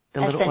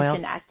 The little oil?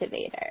 Ascension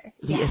activator.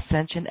 The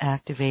Ascension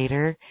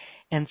activator.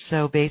 And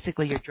so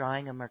basically you're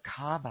drawing a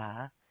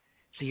Merkaba.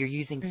 So you're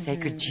using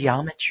sacred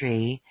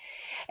geometry.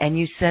 And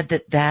you said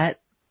that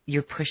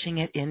you're pushing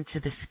it into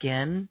the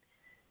skin.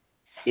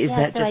 Is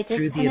that just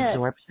through the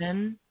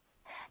absorption?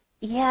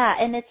 Yeah,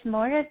 and it's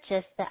more of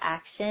just the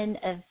action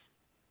of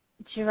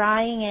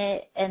drawing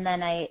it, and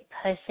then I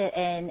push it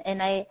in,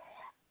 and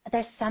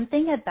there's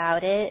something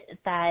about it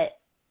that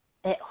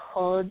it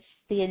holds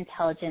the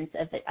intelligence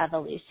of the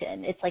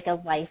evolution. It's like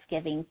a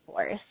life-giving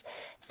force.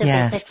 So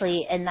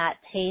basically, in that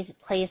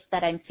place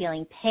that I'm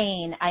feeling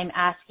pain, I'm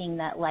asking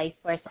that life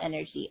force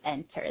energy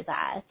enter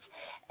that,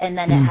 and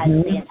then it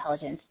has the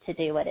intelligence to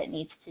do what it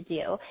needs to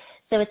do.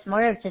 So it's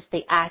more of just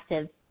the act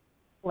of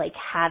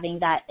having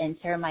that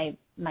enter my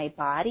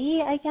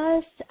body, I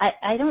guess.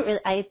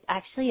 I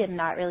actually am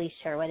not really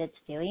sure what it's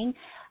doing.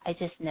 I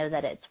just know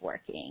that it's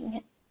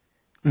working.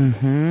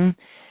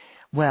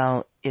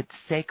 Well, it's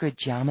sacred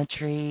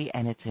geometry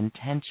and it's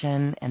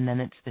intention, and then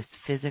it's this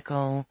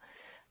physical,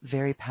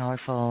 very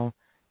powerful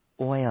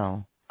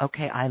oil.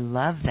 Okay, I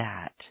love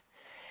that.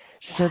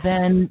 Yeah. So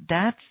then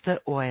that's the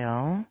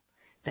oil,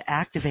 the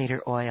activator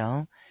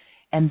oil,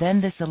 and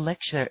then this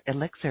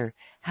elixir.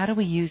 How do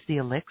we use the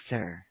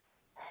elixir?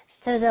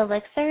 So the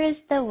elixir is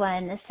the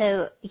one,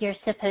 so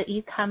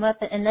you come up,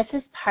 and this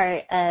is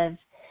part of,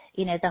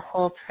 the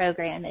whole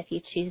program if you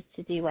choose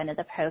to do one of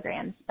the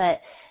programs. But,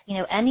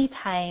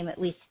 anytime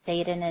we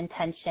state an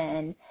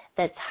intention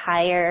that's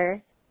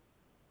higher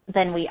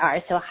than we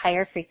are, so a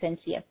higher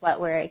frequency of what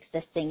we're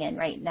existing in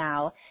right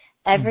now,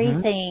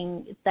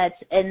 everything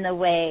that's in the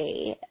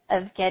way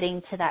of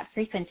getting to that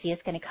frequency is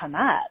going to come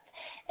up.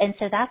 And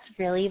so that's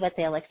really what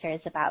the elixir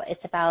is about.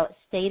 It's about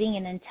stating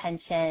an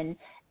intention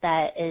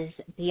that is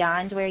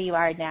beyond where you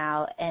are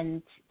now,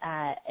 and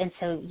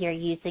so you're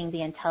using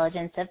the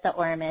intelligence of the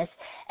Ormus,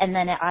 and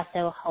then it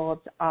also holds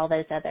all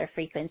those other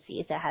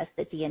frequencies. It has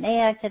the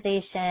DNA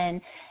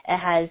activation. It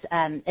has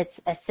it's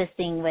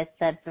assisting with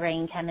the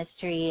brain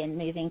chemistry and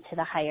moving to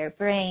the higher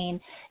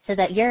brain, so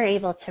that you're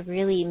able to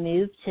really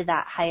move to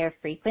that higher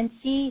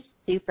frequency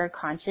super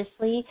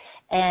consciously,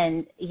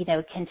 and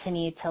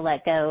continue to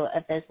let go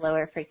of those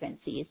lower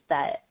frequencies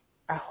that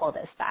hold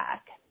us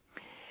back.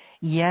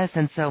 Yes,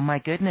 and so my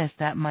goodness,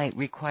 that might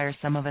require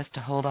some of us to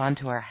hold on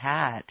to our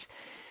hat.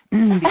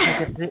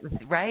 Because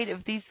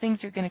if these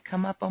things are going to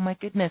come up, oh my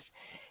goodness,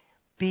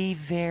 be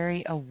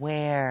very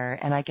aware.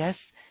 And I guess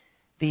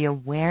the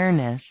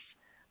awareness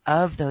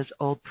of those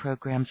old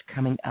programs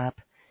coming up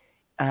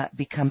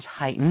becomes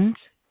heightened,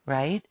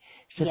 right?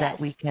 So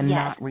that we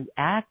cannot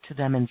react to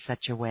them in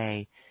such a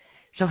way.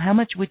 So how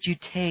much would you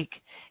take?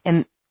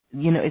 And,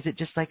 is it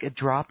just like a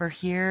dropper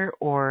here,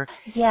 or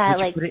would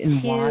you put it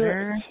in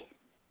water?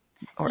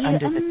 Or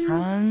under the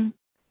tongue?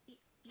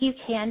 You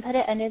can put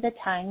it under the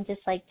tongue,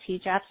 just like 2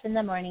 drops in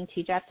the morning,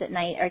 2 drops at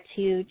night, or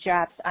 2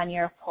 drops on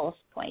your pulse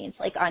points,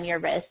 like on your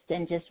wrist,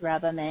 and just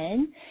rub them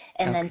in,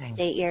 and then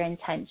state your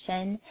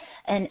intention.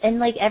 And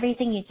like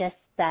everything you just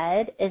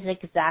said is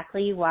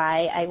exactly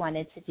why I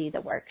wanted to do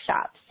the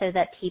workshop, so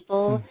that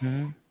people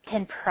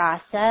can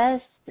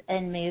process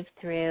and move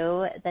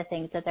through the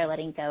things that they're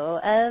letting go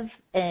of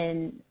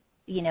in,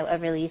 a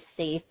really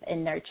safe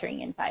and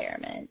nurturing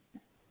environment.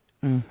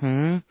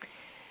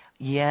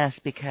 Yes,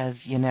 because,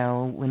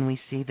 when we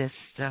see this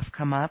stuff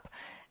come up,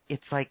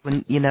 it's like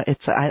when,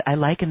 I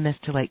liken this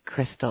to like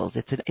crystals.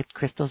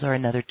 Crystals are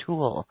another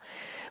tool.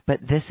 But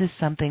this is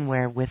something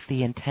where with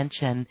the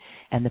intention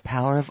and the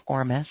power of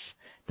Ormus,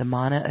 the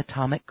mana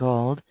atomic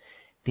gold,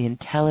 the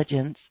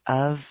intelligence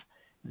of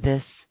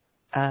this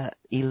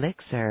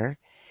elixir,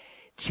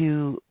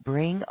 to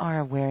bring our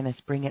awareness,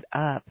 bring it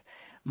up.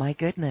 My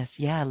goodness,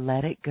 yeah,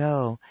 let it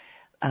go.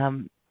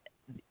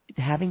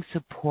 Having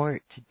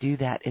support to do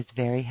that is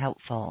very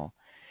helpful.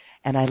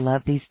 And I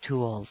love these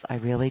tools. I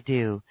really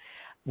do.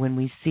 When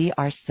we see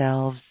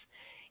ourselves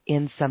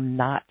in some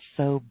not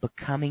so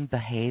becoming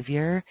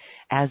behavior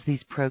as these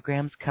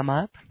programs come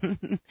up,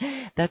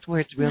 that's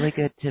where it's really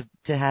good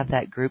to have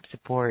that group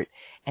support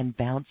and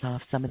bounce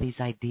off some of these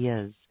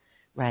ideas,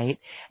 right?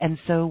 And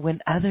so when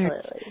others,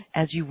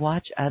 as you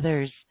watch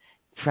others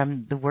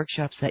from the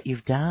workshops that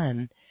you've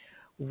done,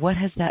 what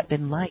has that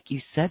been like?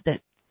 You said that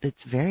it's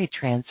very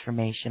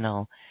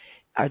transformational.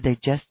 Are they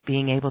just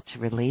being able to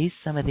release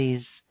some of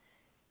these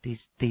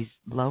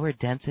lower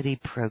density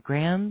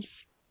programs?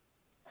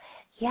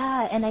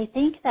 Yeah, and I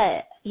think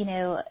that,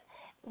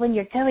 when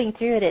you're going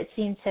through it, it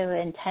seems so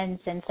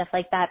intense and stuff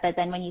like that, but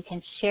then when you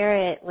can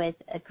share it with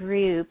a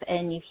group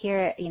and you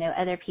hear,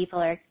 other people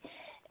are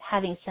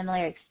having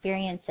similar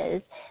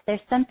experiences, there's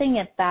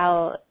something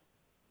about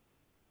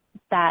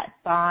that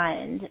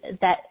bond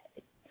that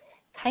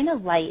kind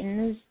of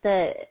lightens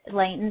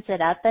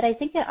it up, but I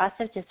think it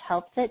also just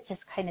helps it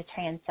just kind of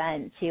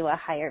transcend to a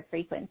higher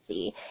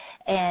frequency.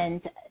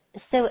 And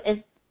so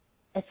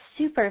it's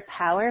super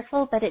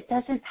powerful, but it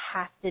doesn't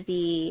have to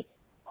be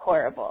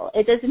horrible.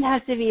 It doesn't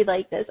have to be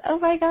like this, oh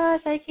my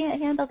gosh, I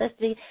can't handle this.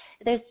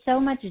 There's so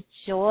much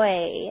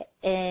joy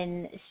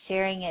in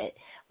sharing it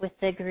with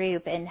the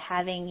group and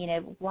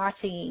having,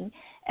 watching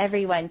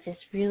everyone just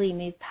really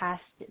move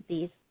past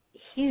these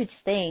huge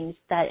things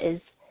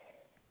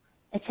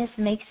it just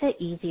makes it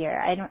easier.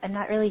 I'm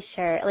not really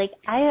sure. Like,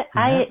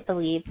 I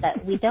believe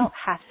that we don't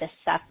have to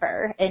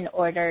suffer in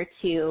order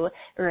to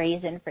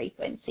raise in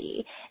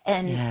frequency.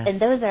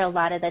 And those are a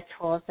lot of the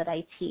tools that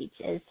I teach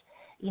is,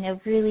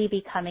 really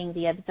becoming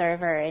the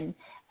observer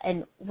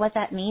and what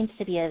that means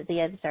to be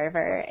the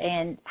observer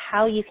and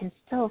how you can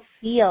still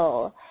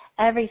feel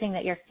everything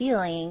that you're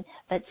feeling,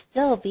 but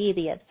still be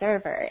the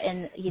observer.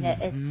 And,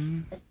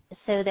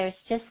 so there's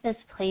just this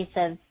place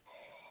of,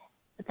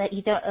 that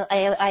you don't,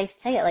 I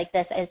say it like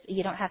this, as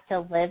you don't have to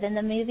live in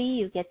the movie,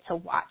 you get to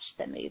watch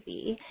the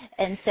movie.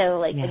 And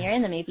so when you're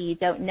in the movie, you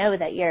don't know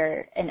that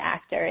you're an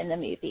actor in the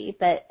movie,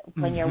 but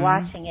when you're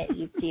watching it,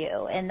 you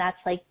do. And that's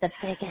like the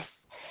biggest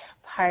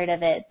part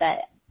of it that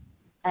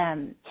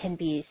can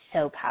be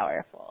so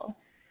powerful.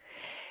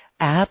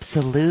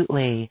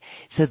 Absolutely.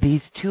 So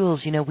these tools,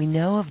 we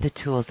know of the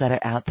tools that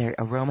are out there.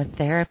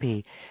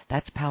 Aromatherapy,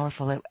 that's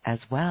powerful as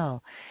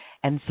well.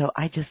 And so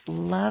I just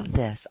love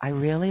this. I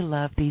really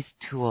love these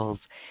tools.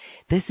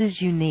 This is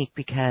unique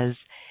because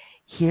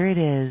here it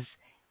is.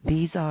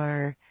 These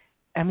are,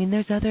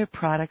 there's other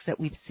products that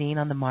we've seen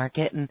on the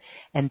market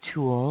and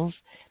tools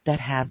that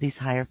have these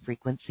higher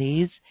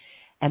frequencies.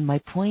 And my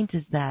point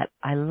is that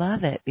I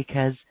love it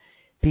because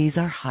these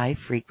are high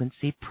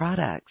frequency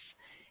products.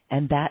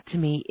 And that to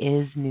me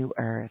is New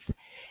Earth.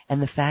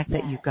 And the fact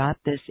that you got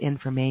this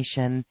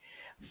information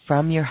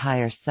from your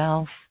higher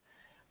self,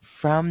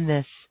 from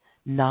this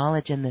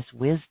knowledge and this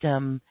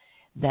wisdom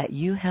that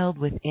you held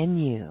within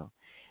you,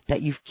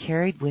 that you've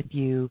carried with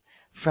you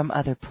from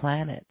other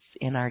planets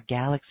in our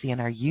galaxy, in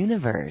our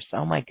universe.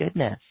 Oh my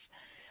goodness.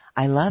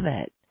 I love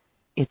it.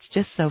 It's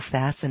just so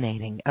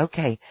fascinating.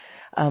 Okay.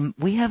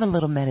 We have a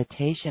little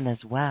meditation as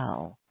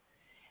well,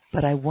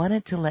 but I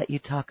wanted to let you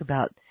talk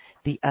about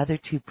the other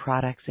two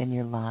products in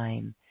your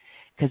line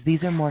because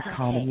these are more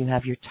common. You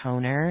have your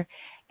toner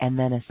and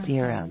then a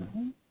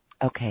serum.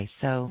 Okay.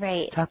 So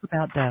talk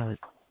about those.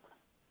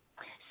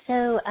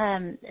 So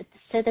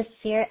the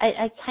serum,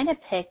 I kind of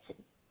picked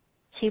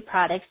two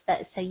products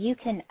so you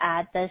can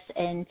add this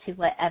into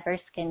whatever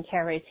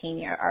skincare routine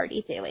you're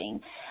already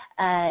doing.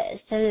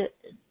 So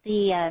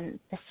the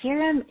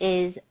serum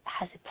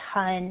has a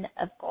ton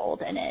of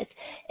gold in it.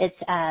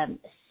 It's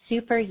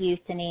super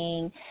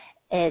youthening.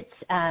 It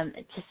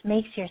just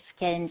makes your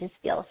skin just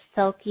feel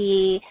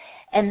silky,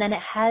 and then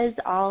it has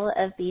all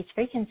of these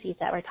frequencies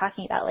that we're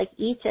talking about. Like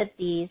each of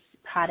these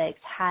products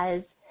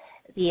has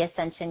the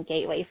Ascension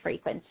Gateway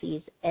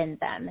frequencies in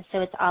them. So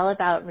it's all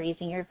about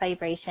raising your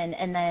vibration,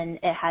 and then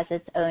it has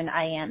its own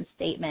I am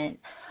statement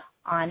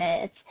on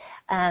it.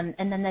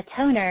 And then the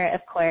toner,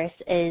 of course,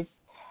 is,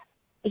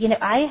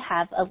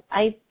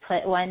 I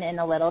put one in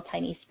a little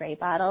tiny spray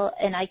bottle,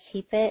 and I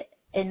keep it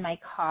in my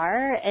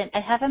car, and I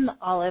have them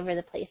all over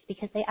the place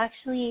because they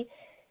actually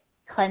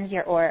cleanse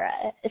your aura.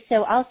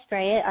 So I'll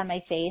spray it on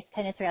my face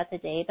kind of throughout the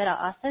day, but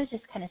I'll also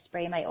just kind of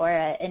spray my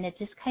aura, and it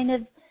just kind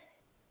of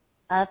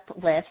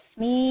uplifts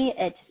me.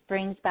 It just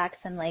brings back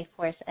some life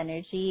force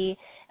energy.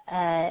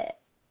 And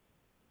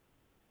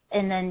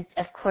then,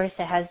 of course,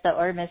 it has the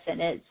Ormus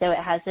in it, so it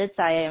has its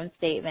I am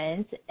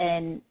statement.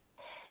 And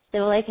So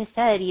like I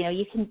said,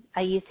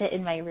 I use it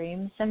in my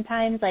room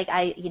sometimes. Like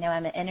I'm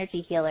an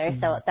energy healer,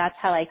 so that's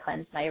how I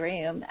cleanse my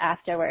room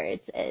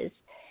afterwards is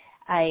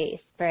I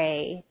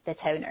spray the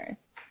toner.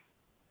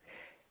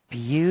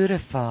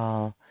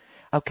 Beautiful.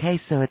 Okay,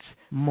 so it's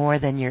more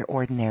than your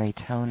ordinary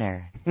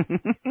toner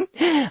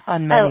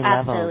on many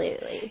levels.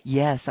 Absolutely.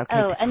 Yes, okay,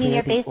 Oh, to clear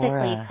you're the basically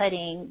aura.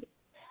 putting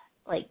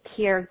like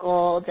pure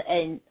gold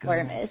and Gold.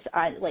 ormus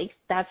on, like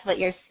that's what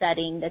you're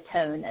setting the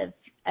tone of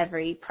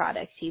every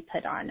product you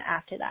put on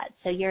after that.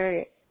 So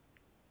you're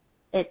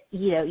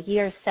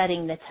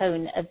setting the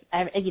tone of,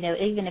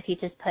 even if you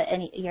just put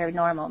your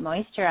normal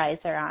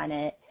moisturizer on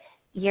it,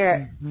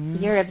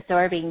 you're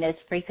absorbing those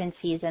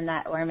frequencies and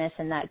that ormus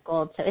and that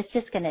gold. So it's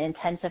just going to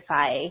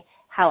intensify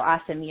how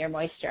awesome your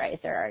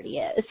moisturizer already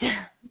is.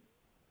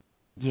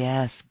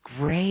 Yes,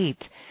 great.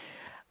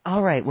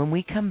 All right, when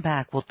we come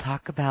back, we'll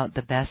talk about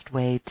the best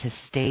way to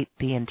state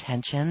the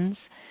intentions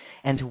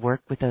and to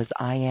work with those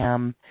I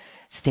am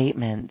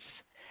statements.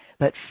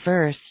 But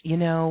first,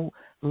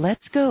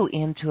 let's go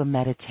into a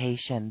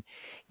meditation.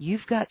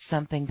 You've got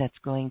something that's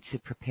going to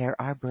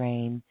prepare our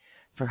brain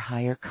for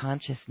higher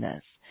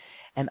consciousness.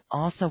 And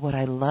also what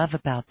I love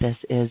about this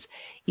is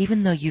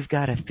even though you've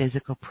got a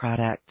physical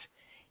product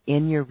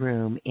in your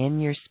room, in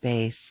your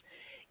space,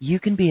 you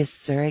can be a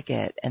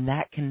surrogate, and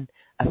that can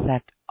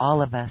affect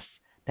all of us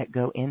that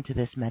go into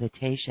this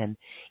meditation,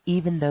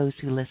 even those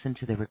who listen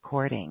to the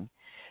recording.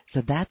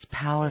 So that's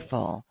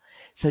powerful.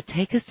 So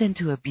take us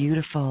into a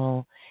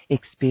beautiful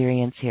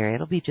experience here.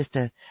 It'll be just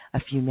a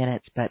few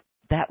minutes, but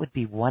that would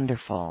be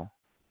wonderful.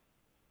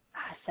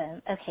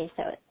 Awesome. Okay,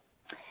 so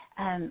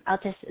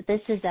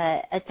this is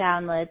a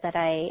download that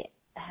I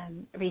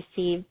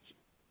received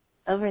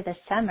over the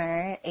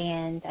summer,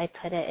 and I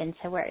put it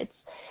into words.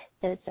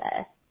 So it's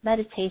a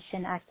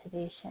meditation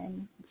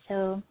activation.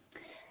 So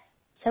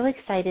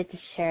excited to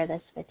share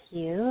this with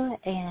you,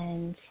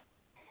 and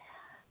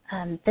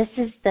this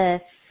is the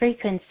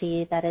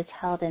frequency that is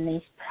held in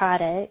these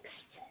products,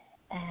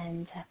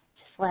 and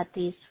just let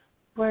these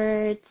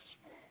words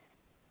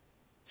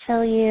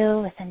fill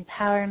you with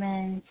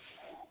empowerment,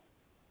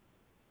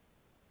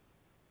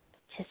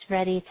 just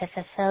ready to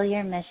fulfill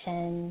your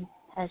mission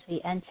as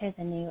we enter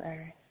the new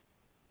earth.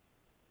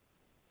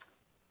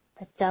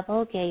 The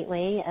double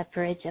gateway, a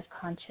bridge of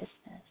consciousness.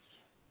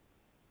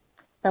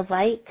 The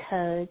light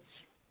codes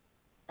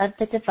of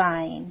the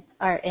divine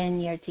are in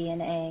your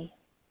DNA.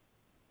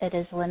 It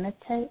is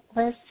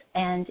limitless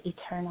and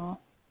eternal.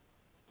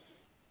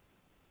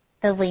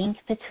 The link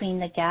between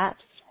the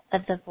gaps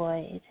of the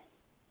void.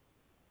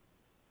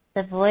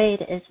 The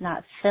void is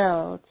not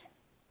filled,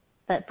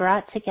 but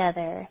brought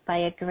together by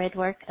a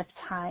gridwork of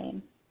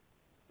time,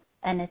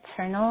 an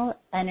eternal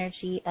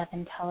energy of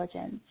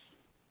intelligence.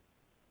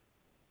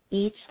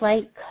 Each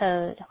light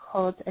code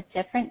holds a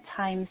different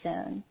time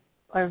zone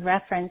or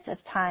reference of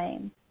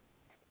time,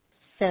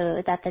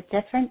 so that the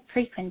different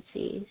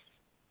frequencies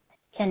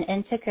can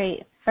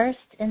integrate first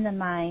in the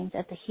mind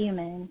of the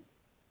human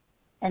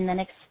and then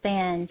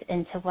expand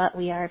into what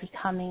we are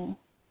becoming.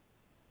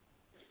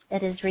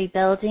 It is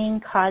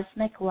rebuilding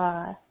cosmic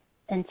law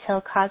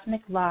until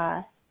cosmic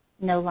law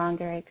no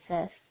longer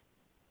exists.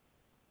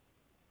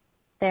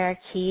 There are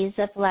keys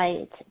of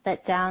light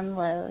that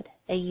download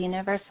a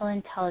universal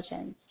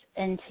intelligence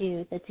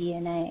into the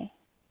DNA,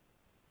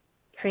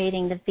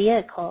 creating the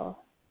vehicle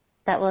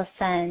that will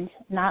send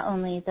not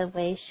only the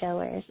way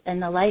showers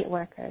and the light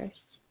workers,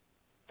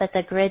 but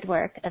the grid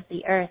work of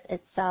the earth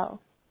itself.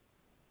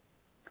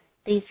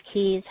 These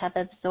keys have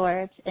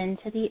absorbed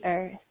into the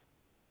earth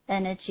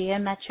in a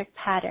geometric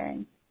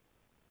pattern,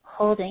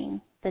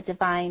 holding the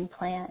divine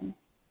plan.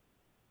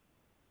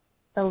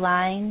 The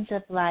lines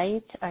of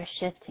light are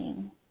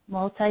shifting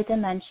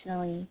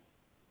multidimensionally,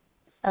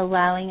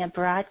 allowing a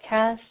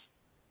broadcast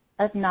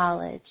of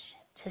knowledge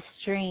to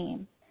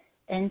stream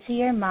into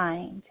your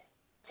mind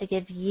to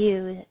give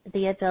you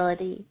the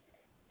ability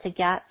to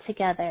gap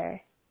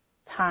together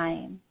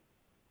time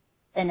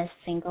in a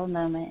single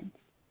moment.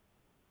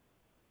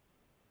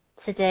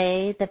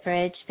 Today, the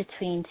bridge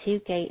between two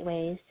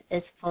gateways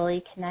is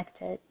fully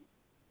connected.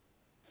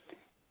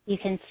 You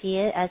can see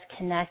it as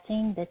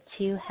connecting the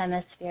two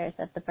hemispheres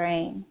of the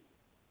brain.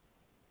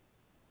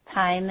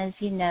 Time as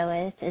you know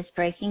it is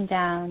breaking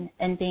down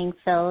and being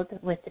filled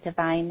with the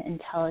divine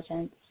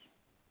intelligence.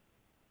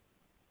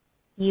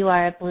 You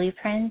are a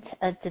blueprint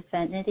of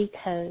divinity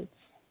codes,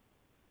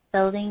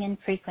 building in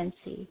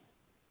frequency,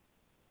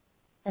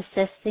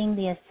 assisting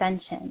the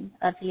ascension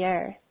of the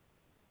earth.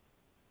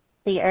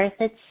 The earth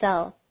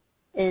itself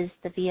is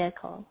the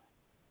vehicle.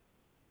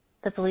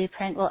 The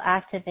blueprint will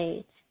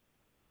activate,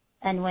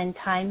 and when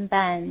time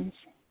bends,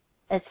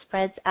 it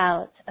spreads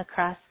out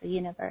across the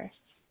universe.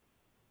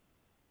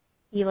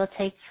 You will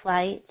take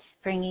flight,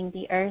 bringing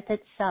the earth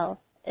itself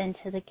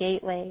into the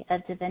gateway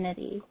of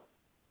divinity.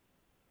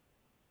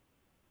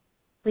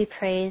 We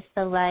praise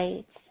the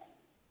light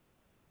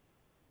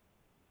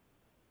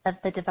of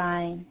the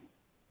divine.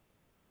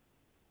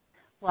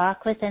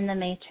 Walk within the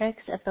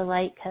matrix of the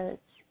light codes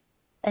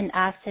and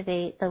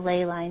activate the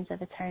ley lines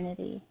of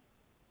eternity.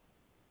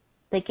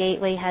 The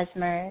gateway has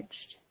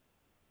merged.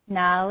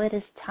 Now it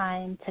is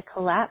time to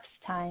collapse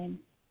time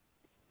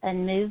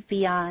and move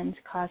beyond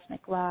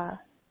cosmic law.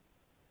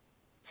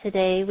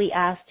 Today we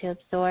ask to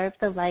absorb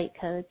the light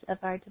codes of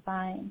our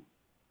divine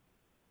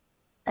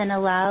and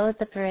allow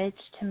the bridge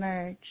to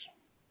merge.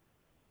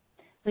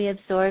 We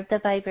absorb the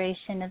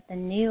vibration of the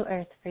new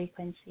earth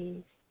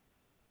frequencies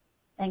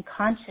and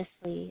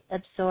consciously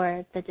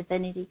absorb the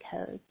divinity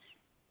codes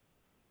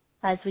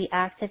as we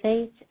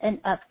activate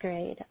and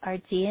upgrade our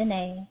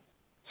DNA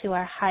to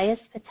our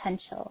highest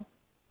potential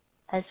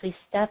as we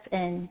step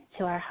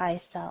into our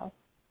high self.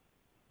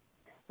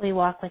 We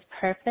walk with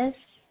purpose,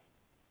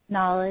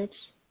 knowledge,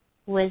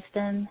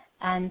 wisdom,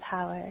 and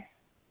power.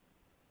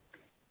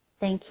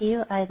 Thank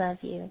you. I love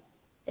you.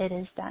 It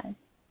is done.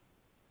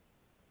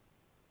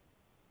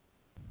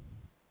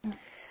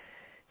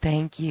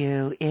 Thank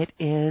you. It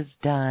is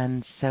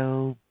done.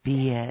 So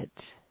be it.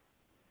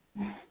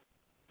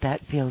 That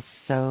feels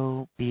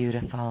so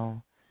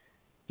beautiful.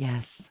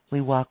 Yes,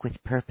 we walk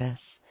with purpose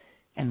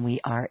and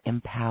we are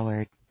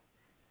empowered.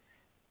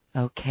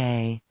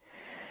 Okay.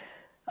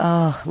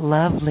 Oh,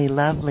 lovely,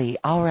 lovely.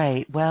 All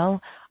right. Well,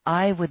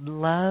 I would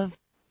love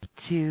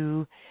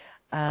to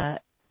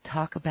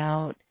talk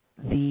about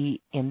the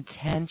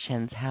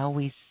intentions, how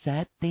we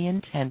set the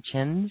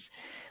intentions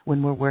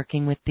when we're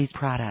working with these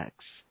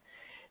products.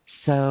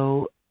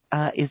 So,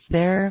 is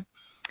it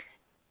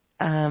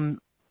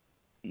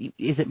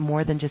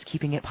more than just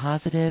keeping it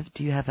positive?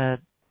 Do you have a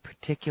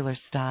particular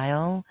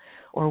style,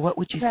 or what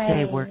would you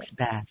say works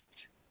best?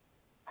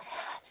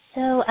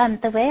 So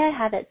the way I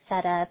have it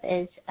set up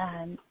is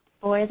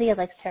for the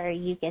elixir,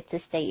 you get to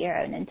state your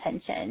own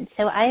intention.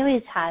 So I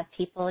always have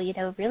people,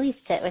 really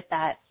sit with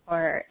that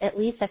for at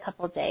least a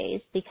couple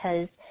days,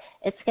 because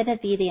it's going to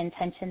be the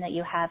intention that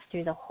you have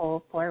through the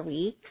whole 4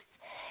 weeks.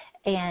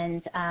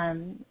 And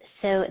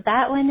so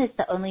that one is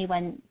the only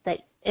one that,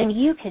 and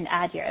you can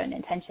add your own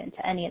intention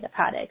to any of the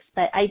products,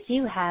 but I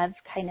do have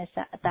kind of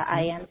the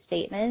I am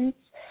statements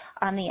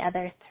on the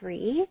other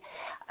 3.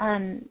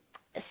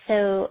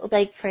 So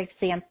like, for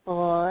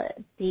example,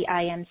 the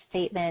I am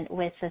statement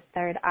with the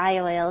third eye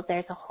oil,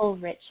 there's a whole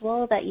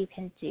ritual that you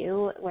can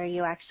do where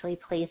you actually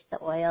place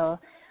the oil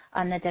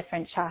on the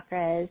different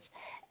chakras.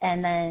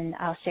 And then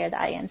I'll share the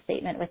I am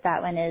statement with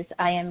that one is,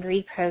 I am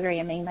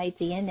reprogramming my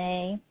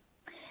DNA,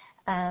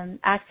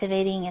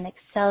 activating and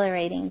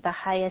accelerating the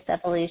highest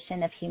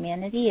evolution of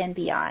humanity and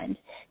beyond.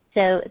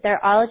 So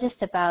they're all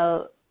just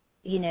about,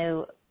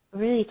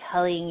 really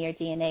telling your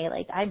DNA,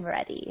 like, I'm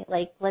ready,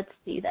 like, let's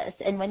do this.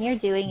 And when you're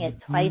doing it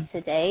twice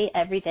a day,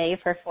 every day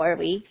for 4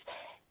 weeks,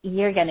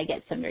 you're going to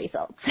get some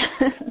results.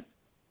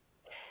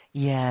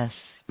 Yes.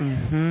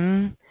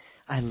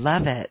 I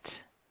love it.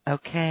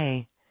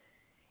 Okay.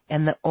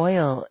 And the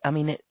oil,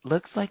 it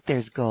looks like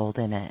there's gold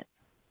in it.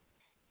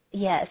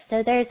 Yes.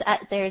 So there's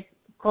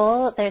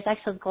gold, there's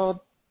actual gold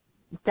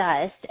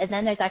dust, and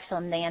then there's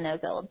actual nano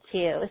gold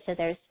too. So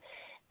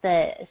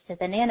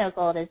the nano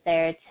gold is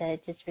there to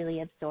just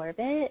really absorb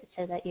it,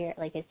 so that you're,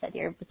 like I said,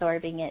 you're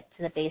absorbing it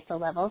to the basal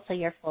level, so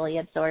you're fully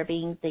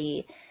absorbing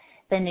the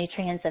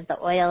nutrients of the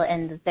oil,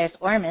 and there's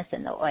ormus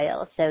in the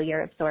oil, so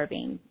you're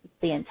absorbing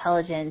the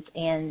intelligence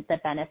and the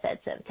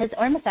benefits of, because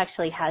ormus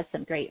actually has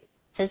some great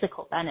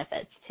physical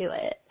benefits to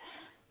it.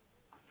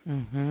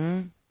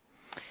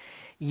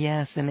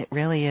 Yes, and it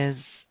really is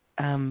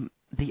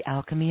the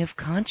alchemy of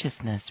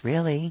consciousness,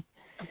 really.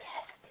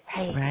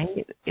 Yes,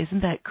 right?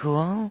 Isn't that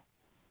cool?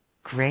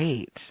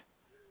 Great.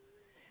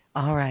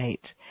 All right.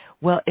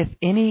 Well, if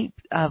any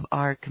of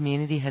our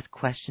community has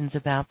questions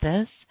about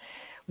this,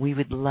 we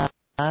would love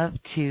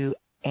to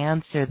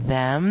answer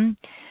them.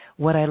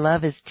 What I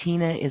love is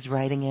Tina is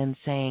writing in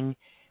saying,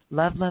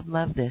 love, love,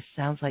 love this.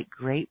 Sounds like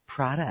great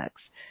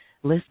products.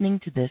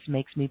 Listening to this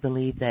makes me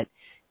believe that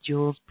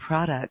Jules'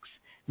 products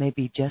may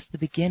be just the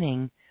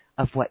beginning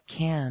of what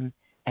can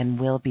and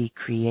will be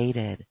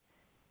created.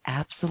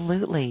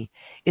 Absolutely.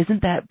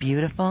 Isn't that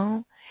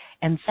beautiful?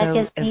 And so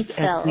that gives me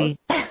chills.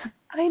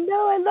 I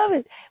know, I love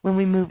it. When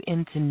we move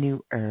into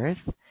New Earth,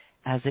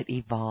 as it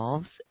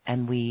evolves,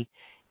 and we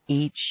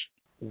each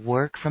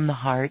work from the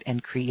heart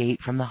and create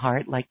from the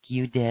heart like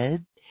you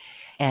did,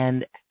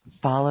 and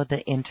follow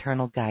the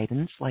internal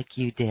guidance like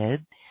you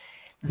did,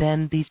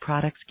 then these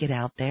products get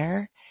out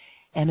there,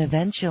 and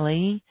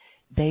eventually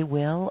they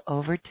will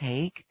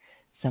overtake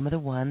some of the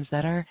ones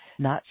that are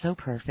not so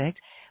perfect,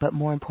 but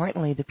more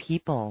importantly,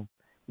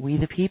 we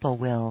the people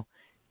will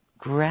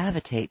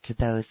gravitate to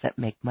those that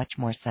make much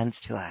more sense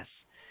to us.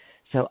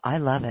 So I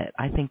love it.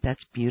 I think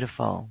that's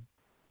beautiful.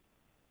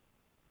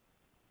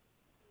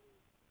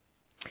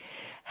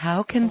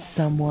 How can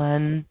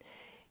someone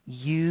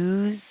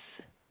use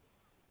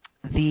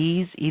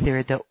these,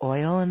 either the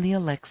oil and the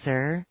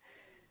elixir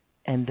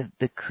and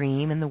the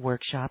cream and the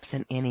workshops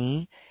and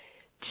any,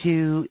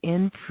 to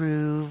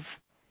improve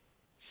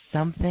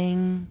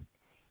something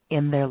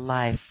in their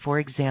life? For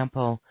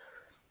example,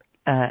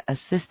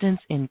 assistance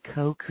in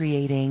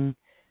co-creating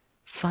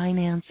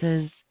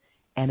finances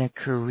and a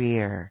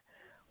career,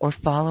 or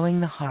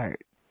following the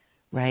heart,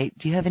 right?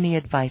 Do you have any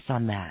advice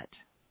on that?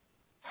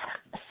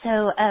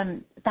 So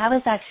that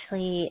was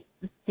actually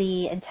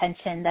the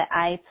intention that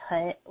I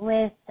put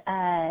with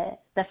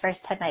the first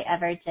time I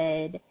ever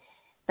did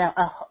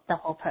the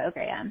whole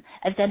program.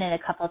 I've done it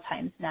a couple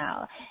times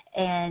now,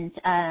 and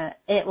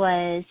it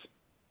was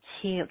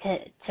to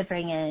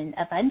bring in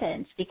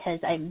abundance, because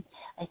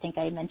I think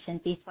I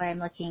mentioned before, I'm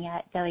looking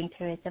at going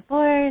through a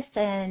divorce,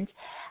 and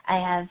I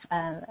have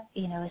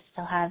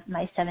still have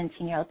my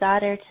 17-year-old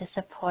daughter to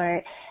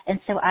support, and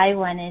so I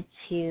wanted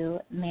to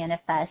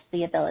manifest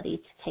the ability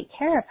to take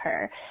care of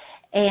her.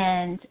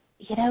 And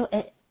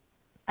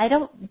I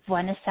don't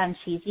want to sound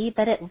cheesy,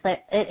 but it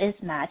is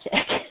magic.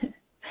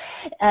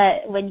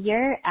 When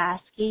you're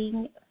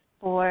asking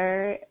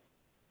for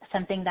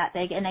something that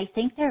big, and I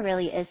think there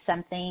really is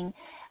something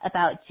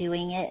about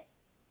doing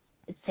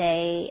it,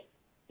 say,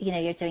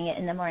 you're doing it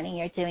in the morning,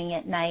 you're doing it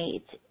at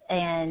night,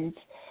 and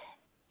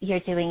you're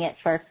doing it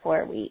for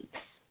 4 weeks,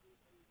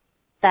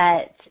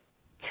 that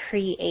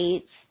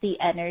creates the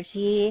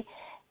energy.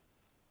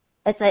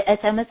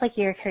 It's almost like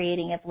you're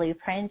creating a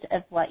blueprint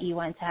of what you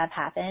want to have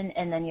happen,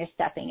 and then you're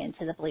stepping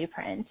into the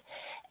blueprint.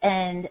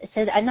 And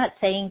so I'm not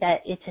saying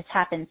that it just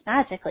happens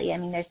magically. I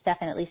mean, there's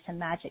definitely some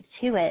magic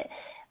to it,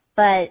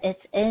 but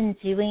it's in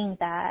doing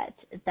that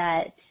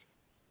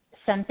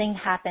something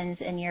happens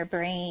in your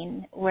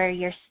brain where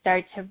you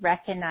start to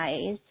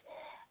recognize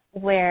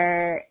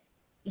where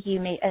you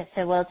may,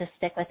 so we'll just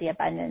stick with the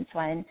abundance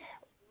one,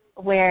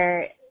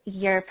 where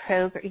your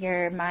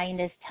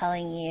mind is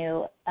telling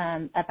you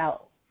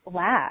about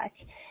lack,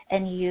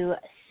 and you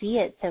see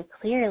it so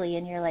clearly,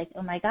 and you're like,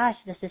 oh my gosh,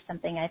 this is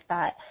something I've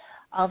thought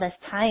all this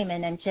time,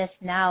 and I'm just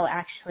now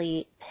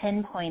actually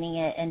pinpointing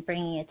it and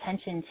bringing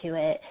attention to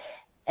it.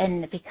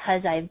 And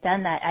because I've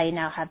done that, I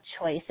now have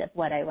choice of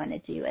what I want to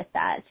do with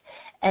that.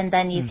 And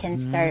then you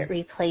can start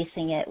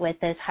replacing it with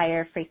those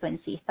higher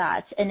frequency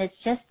thoughts. And it's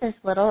just this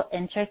little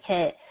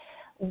intricate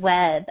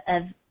web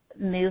of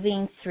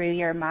moving through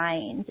your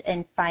mind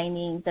and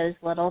finding those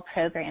little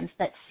programs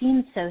that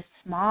seem so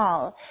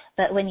small,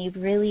 but when you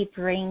really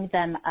bring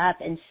them up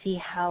and see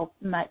how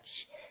much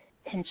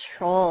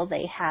control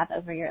they have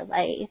over your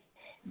life,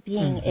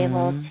 being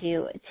able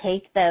to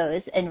take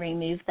those and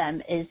remove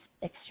them is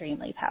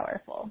extremely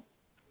powerful.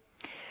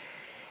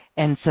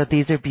 And so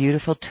these are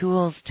beautiful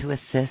tools to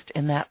assist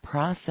in that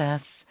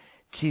process,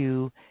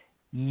 to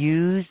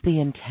use the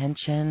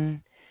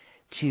intention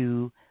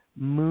to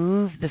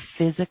move the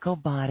physical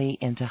body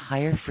into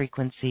higher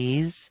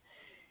frequencies,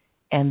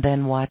 and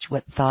then watch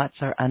what thoughts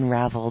are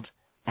unraveled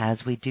as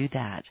we do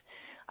that.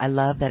 I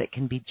love that it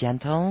can be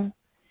gentle,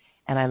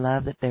 and I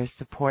love that there's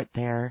support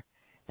there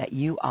that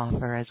you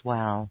offer as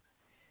well.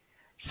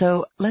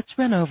 So let's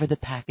run over the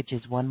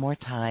packages one more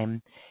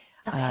time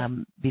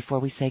before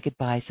we say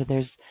goodbye. So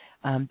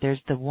there's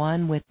the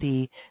one with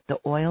the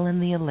oil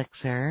and the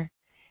elixir,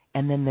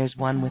 and then there's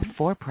one with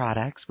 4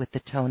 products with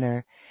the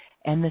toner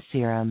and the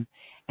serum,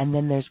 and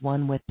then there's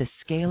one with the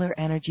scalar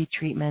energy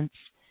treatments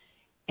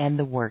and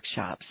the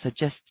workshops. So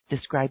just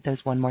describe those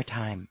one more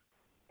time.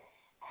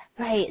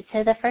 Right.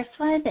 So the first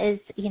one is,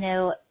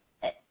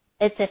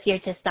 it's if you're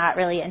just not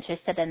really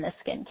interested in the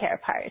skincare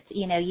part.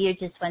 You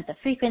just want the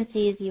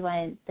frequencies, you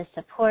want the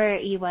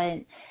support, you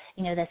want,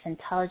 this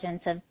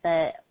intelligence of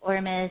the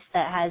Ormus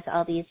that has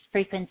all these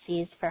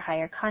frequencies for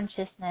higher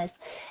consciousness.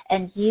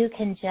 And you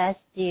can just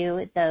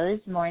do those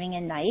morning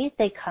and night.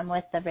 They come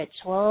with the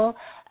ritual,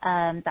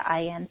 the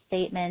I am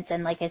statements.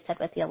 And like I said,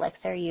 with the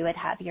elixir, you would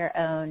have your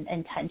own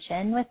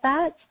intention with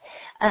that.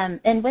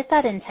 And with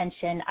that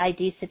intention, I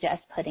do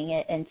suggest putting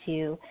it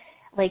into,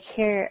 like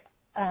here,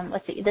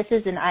 let's see, this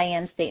is an I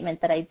am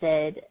statement that I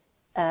did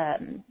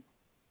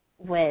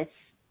with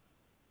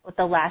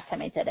the last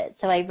time I did it.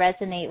 So I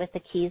resonate with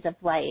the keys of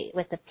light,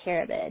 with the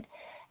pyramid,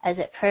 as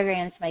it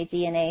programs my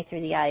DNA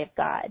through the eye of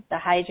God. The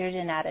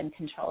hydrogen atom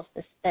controls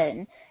the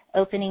spin,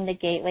 opening the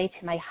gateway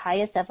to my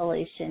highest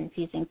evolution,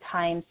 fusing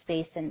time,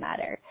 space, and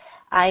matter.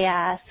 I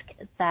ask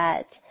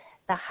that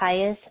the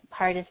highest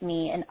part of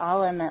me and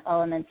all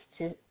elements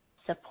to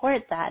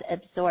support that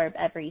absorb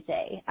every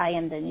day. I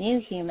am the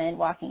new human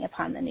walking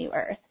upon the new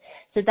earth.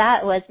 So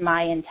that was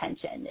my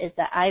intention, is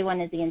that I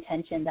wanted the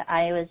intention that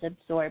I was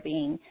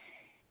absorbing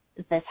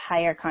this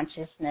higher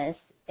consciousness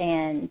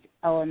and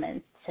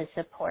elements to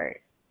support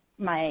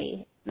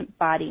my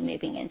body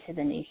moving into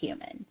the new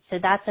human. So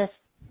that's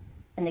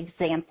an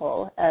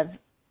example of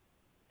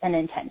an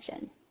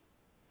intention.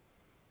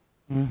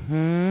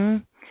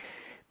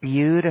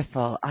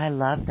 Beautiful. I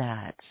love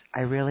that.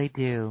 I really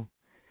do.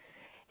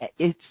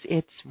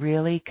 It's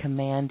really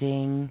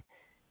commanding.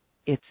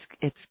 It's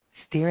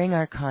steering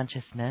our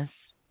consciousness.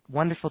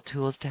 Wonderful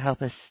tools to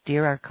help us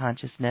steer our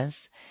consciousness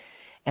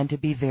and to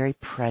be very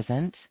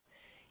present.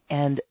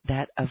 And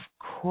that, of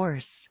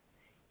course,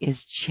 is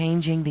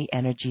changing the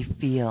energy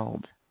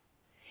field.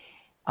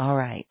 All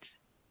right.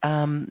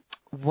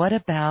 What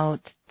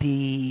about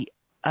the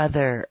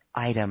other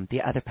item,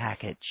 the other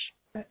package?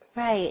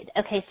 Right.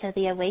 Okay, so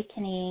the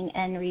awakening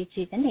and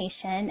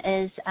rejuvenation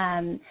is,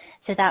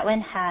 so that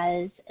one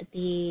has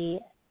the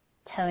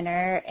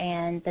toner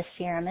and the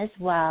serum as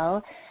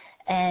well.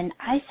 And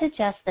I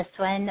suggest this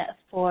one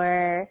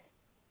for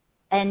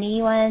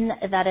anyone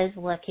that is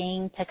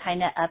looking to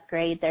kind of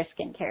upgrade their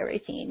skincare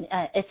routine.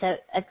 It's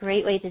a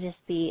great way to just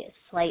be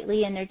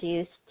slightly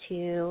introduced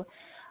to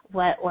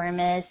what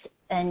Ormus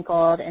and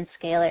Gold and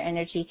Scalar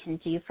Energy can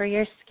do for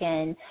your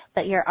skin,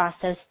 but you're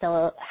also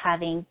still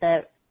having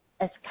the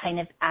as kind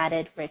of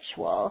added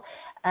ritual.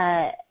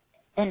 And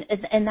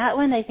that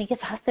one I think is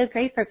also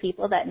great for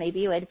people that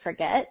maybe would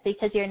forget,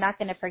 because you're not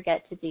going to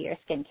forget to do your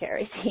skincare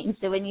routine.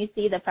 So when you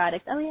see the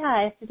product, oh yeah,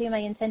 I have to do my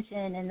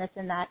intention and this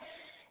and that.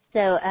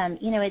 So,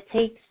 it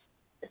takes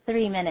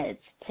 3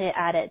 minutes to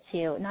add it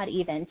to, not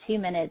even 2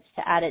 minutes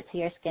to add it to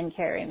your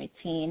skincare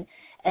routine.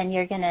 And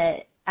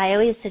I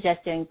always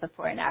suggest doing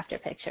before and after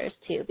pictures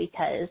too,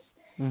 because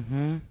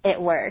it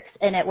works,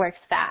 and it works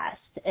fast.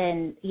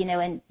 And you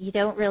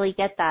don't really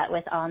get that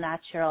with all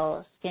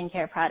natural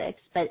skincare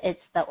products, but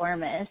it's the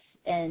Ormus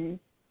and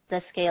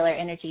the Scalar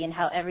Energy and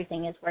how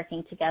everything is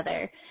working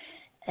together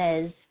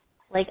is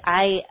like,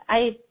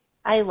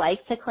 I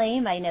like to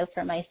claim, I know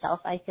for myself,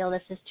 I feel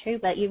this is true,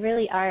 but you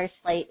really are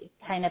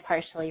kind of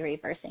partially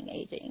reversing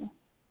aging.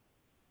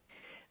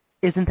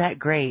 Isn't that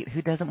great?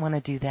 Who doesn't want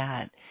to do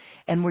that?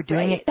 And we're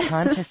doing it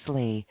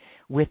consciously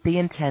with the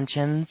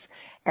intentions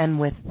and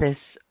with this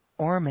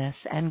Ormus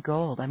and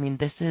Gold. I mean,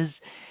 this is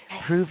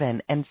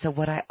proven. And so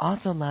what I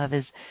also love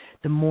is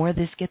the more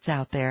this gets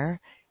out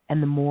there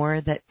and the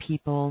more that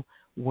people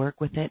work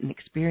with it and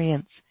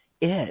experience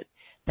it,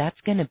 that's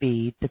going to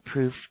be the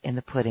proof in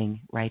the pudding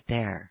right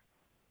there.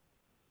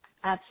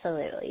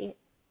 Absolutely.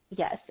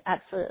 Yes,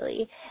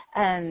 absolutely.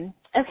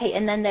 Okay,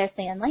 and then there's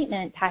the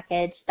Enlightenment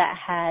package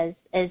that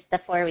is the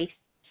 4 weeks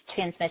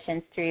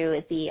transmissions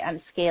through the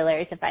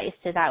Scalar device.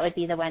 So that would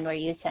be the one where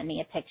you send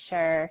me a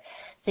picture.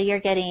 So you're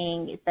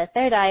getting the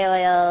third eye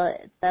oil,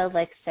 the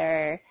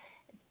elixir,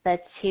 the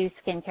 2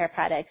 skincare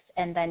products,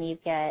 and then you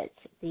get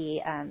the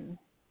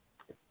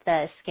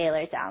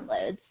Scalar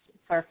downloads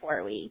for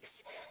 4 weeks.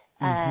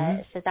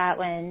 So that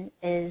one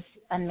is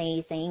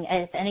amazing.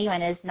 If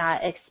anyone has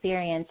not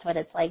experienced what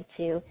it's like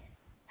to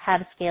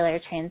have scalar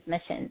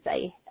transmissions,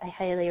 I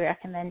highly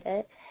recommend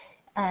it.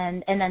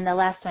 And then the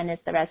last one is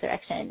the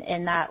Resurrection,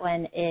 and that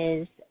one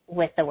is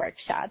with the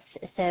workshops.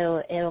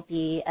 So it'll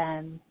be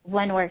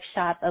 1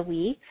 workshop a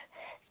week.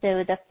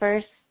 So the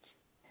first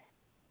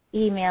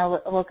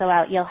email will go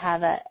out. You'll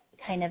have a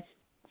kind of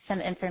some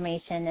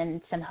information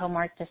and some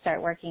homework to start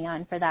working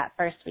on for that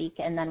first week,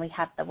 and then we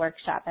have the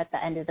workshop at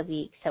the end of the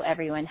week, so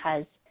everyone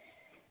has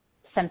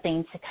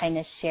something to kind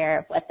of share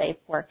of what they've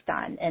worked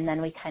on, and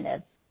then we kind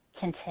of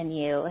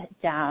continue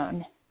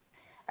down,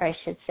 or I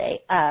should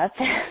say up,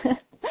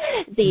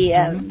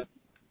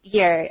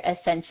 your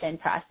ascension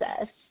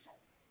process.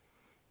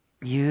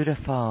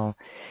 Beautiful.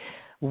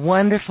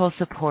 Wonderful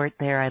support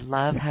there. I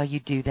love how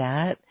you do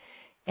that.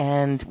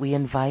 And we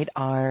invite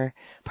our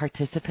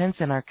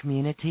participants in our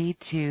community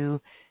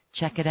to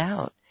check it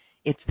out.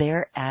 It's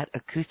there at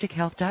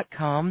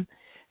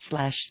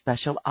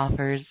acoustichealth.com/special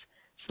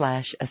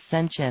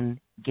offers/ascension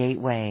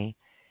gateway.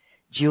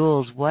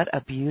 Jules, what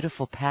a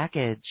beautiful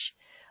package.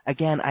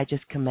 Again, I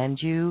just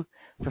commend you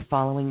for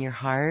following your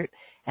heart,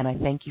 and I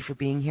thank you for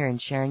being here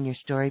and sharing your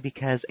story,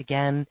 because,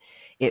 again,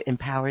 it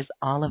empowers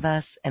all of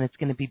us, and it's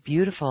going to be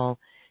beautiful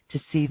to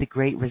see the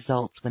great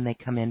results when they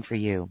come in for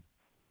you.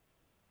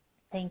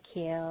 Thank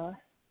you.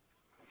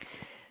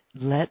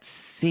 Let's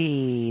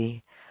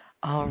see.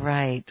 All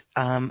right.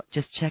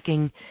 Just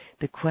checking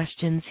the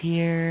questions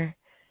here.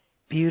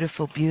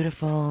 Beautiful,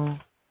 beautiful.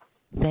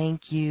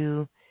 Thank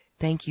you.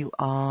 Thank you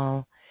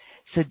all.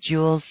 So,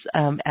 Jules,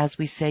 as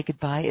we say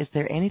goodbye, is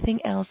there anything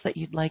else that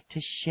you'd like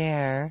to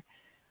share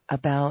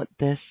about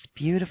this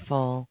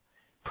beautiful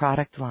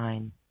product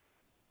line?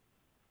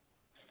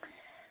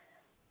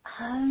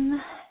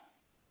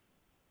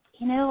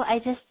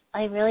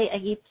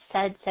 You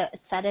said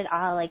it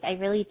all. Like, I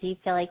really do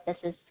feel like this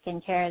is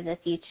skincare of the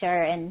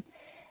future, and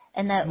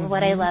that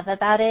what I love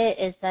about it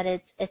is that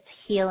it's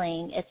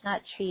healing. It's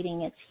not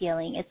treating, it's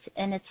healing.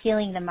 It's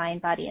healing the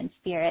mind, body, and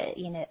spirit.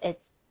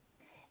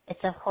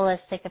 It's a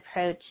holistic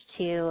approach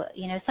to,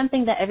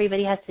 something that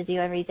everybody has to do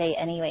every day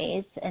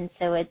anyways. And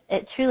so it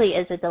truly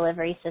is a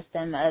delivery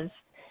system of,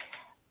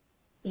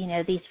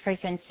 these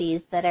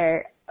frequencies that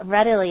are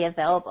readily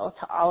available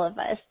to all of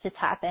us to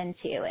tap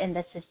into. And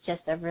this is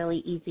just a really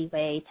easy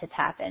way to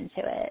tap into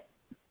it.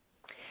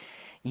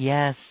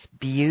 Yes,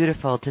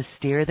 beautiful. To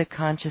steer the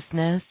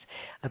consciousness,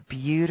 a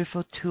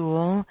beautiful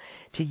tool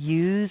to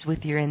use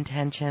with your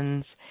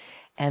intentions,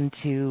 and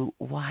to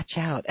watch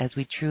out as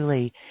we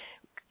truly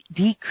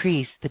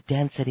decrease the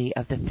density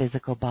of the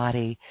physical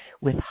body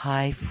with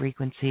high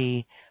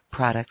frequency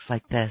products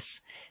like this.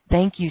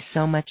 Thank you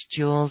so much,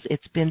 Jules.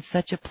 It's been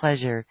such a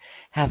pleasure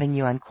having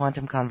you on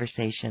Quantum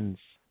Conversations.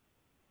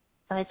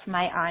 Oh, it's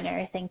my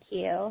honor. Thank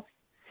you.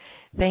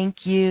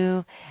 Thank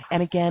you.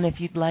 And again, if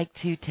you'd like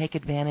to take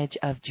advantage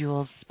of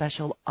Jules'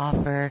 special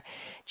offer,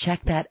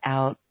 check that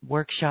out.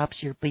 Workshops,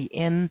 you'll be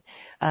in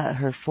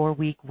her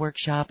 4-week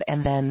workshop,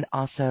 and then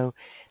also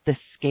the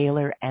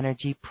Scalar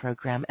Energy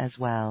program as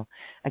well.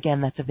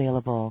 Again, that's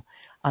available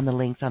on the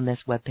links on this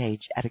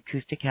webpage at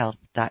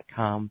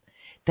acoustichealth.com.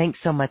 Thanks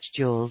so much,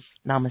 Jules.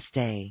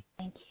 Namaste.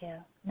 Thank you.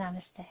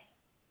 Namaste.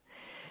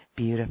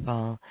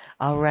 Beautiful.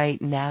 All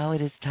right, now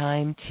it is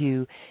time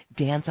to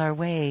dance our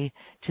way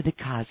to the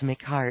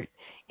cosmic heart.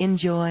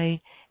 Enjoy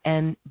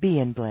and be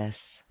in bliss.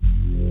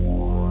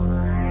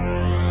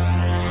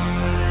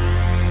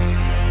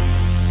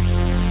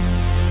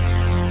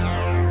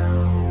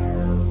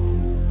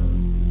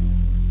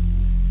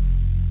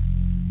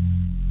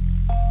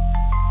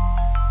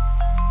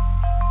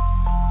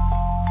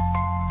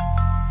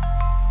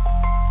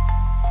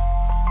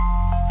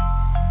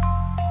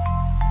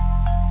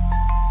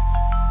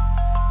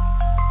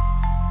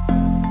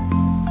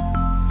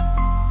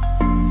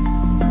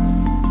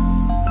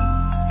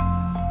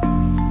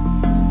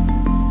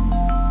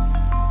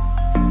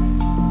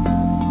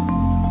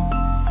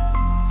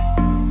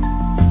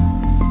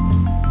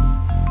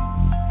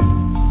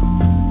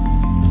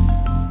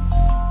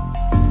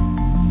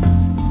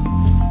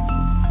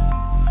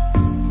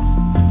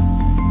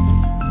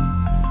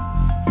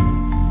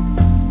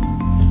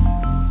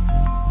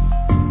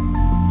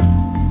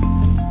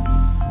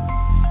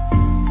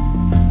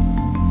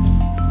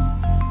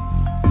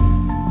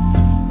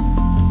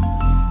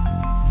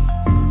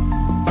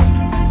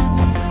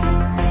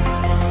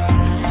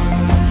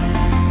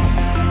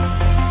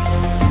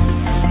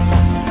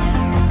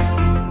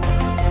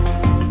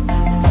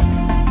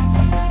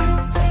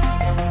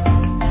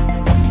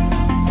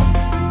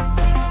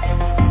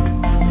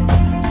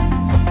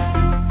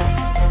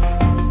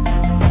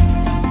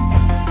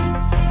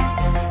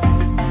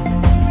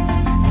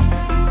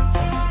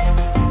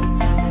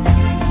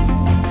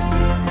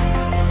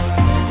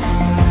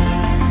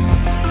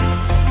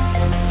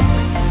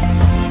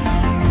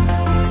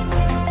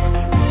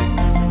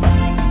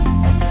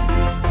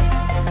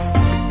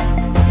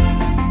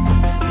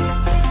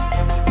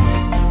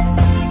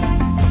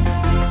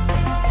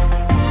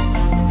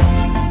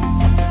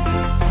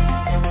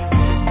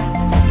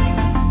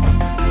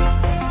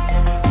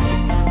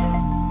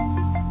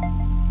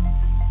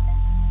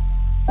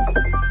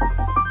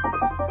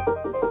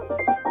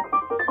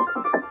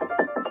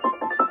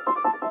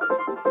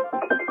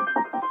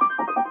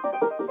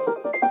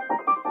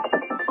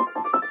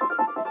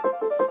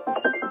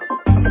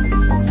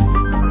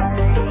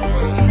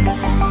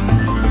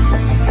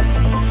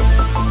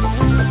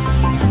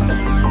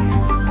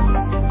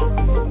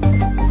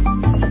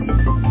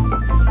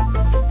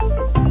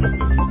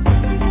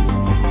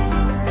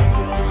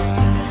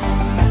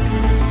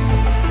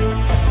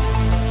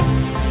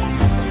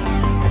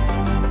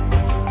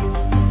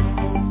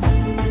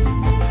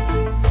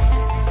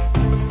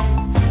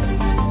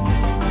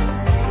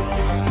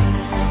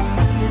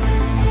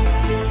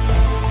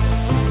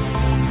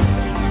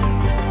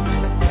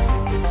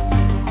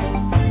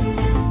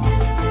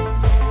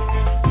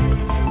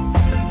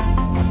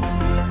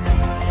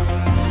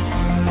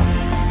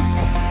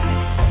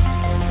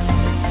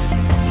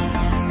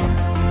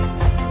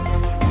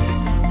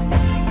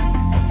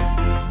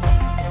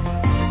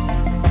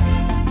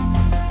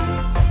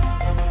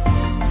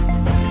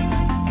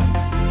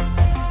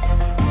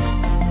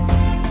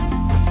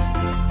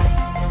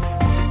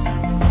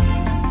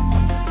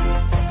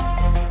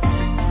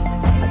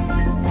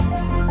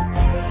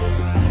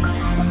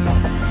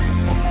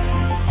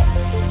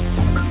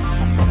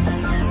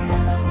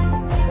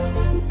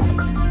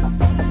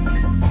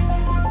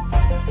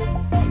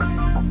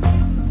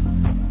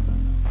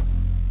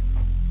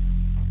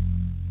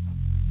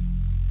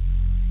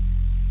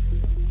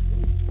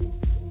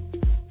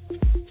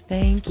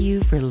 Thank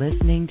you for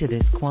listening to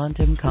this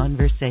quantum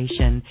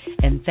conversation,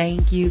 and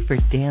thank you for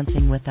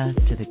dancing with us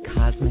to the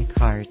cosmic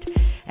heart.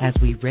 As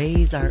we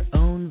raise our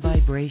own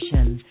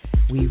vibration,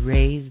 we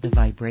raise the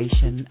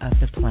vibration of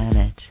the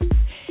planet.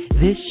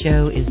 This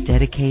show is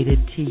dedicated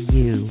to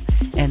you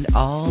and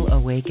all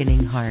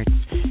awakening hearts,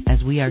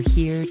 as we are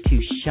here to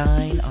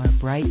shine our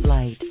bright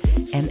light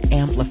and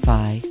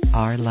amplify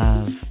our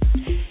love.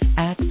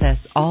 Access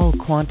all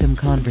quantum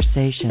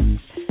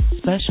conversations,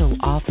 special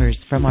offers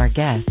from our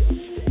guests,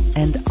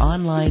 and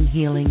online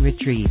healing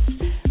retreats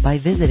by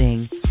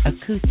visiting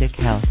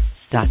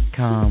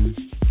acoustichealth.com.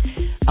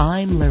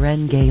 I'm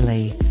Loren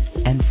Gailey,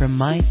 and from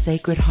my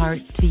sacred heart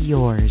to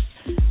yours,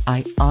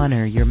 I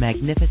honor your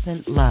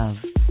magnificent love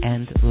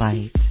and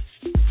light.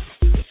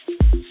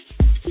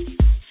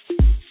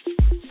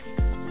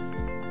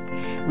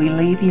 We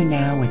leave you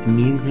now with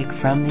music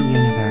from the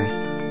universe.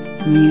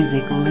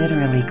 Music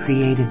literally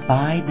created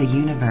by the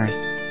universe,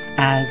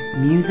 as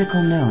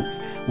musical notes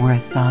were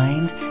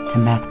assigned to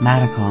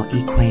mathematical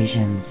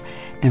equations.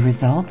 The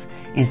result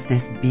is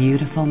this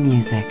beautiful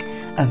music,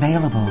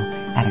 available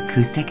at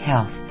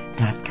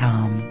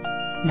acoustichealth.com.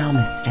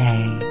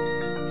 Namaste.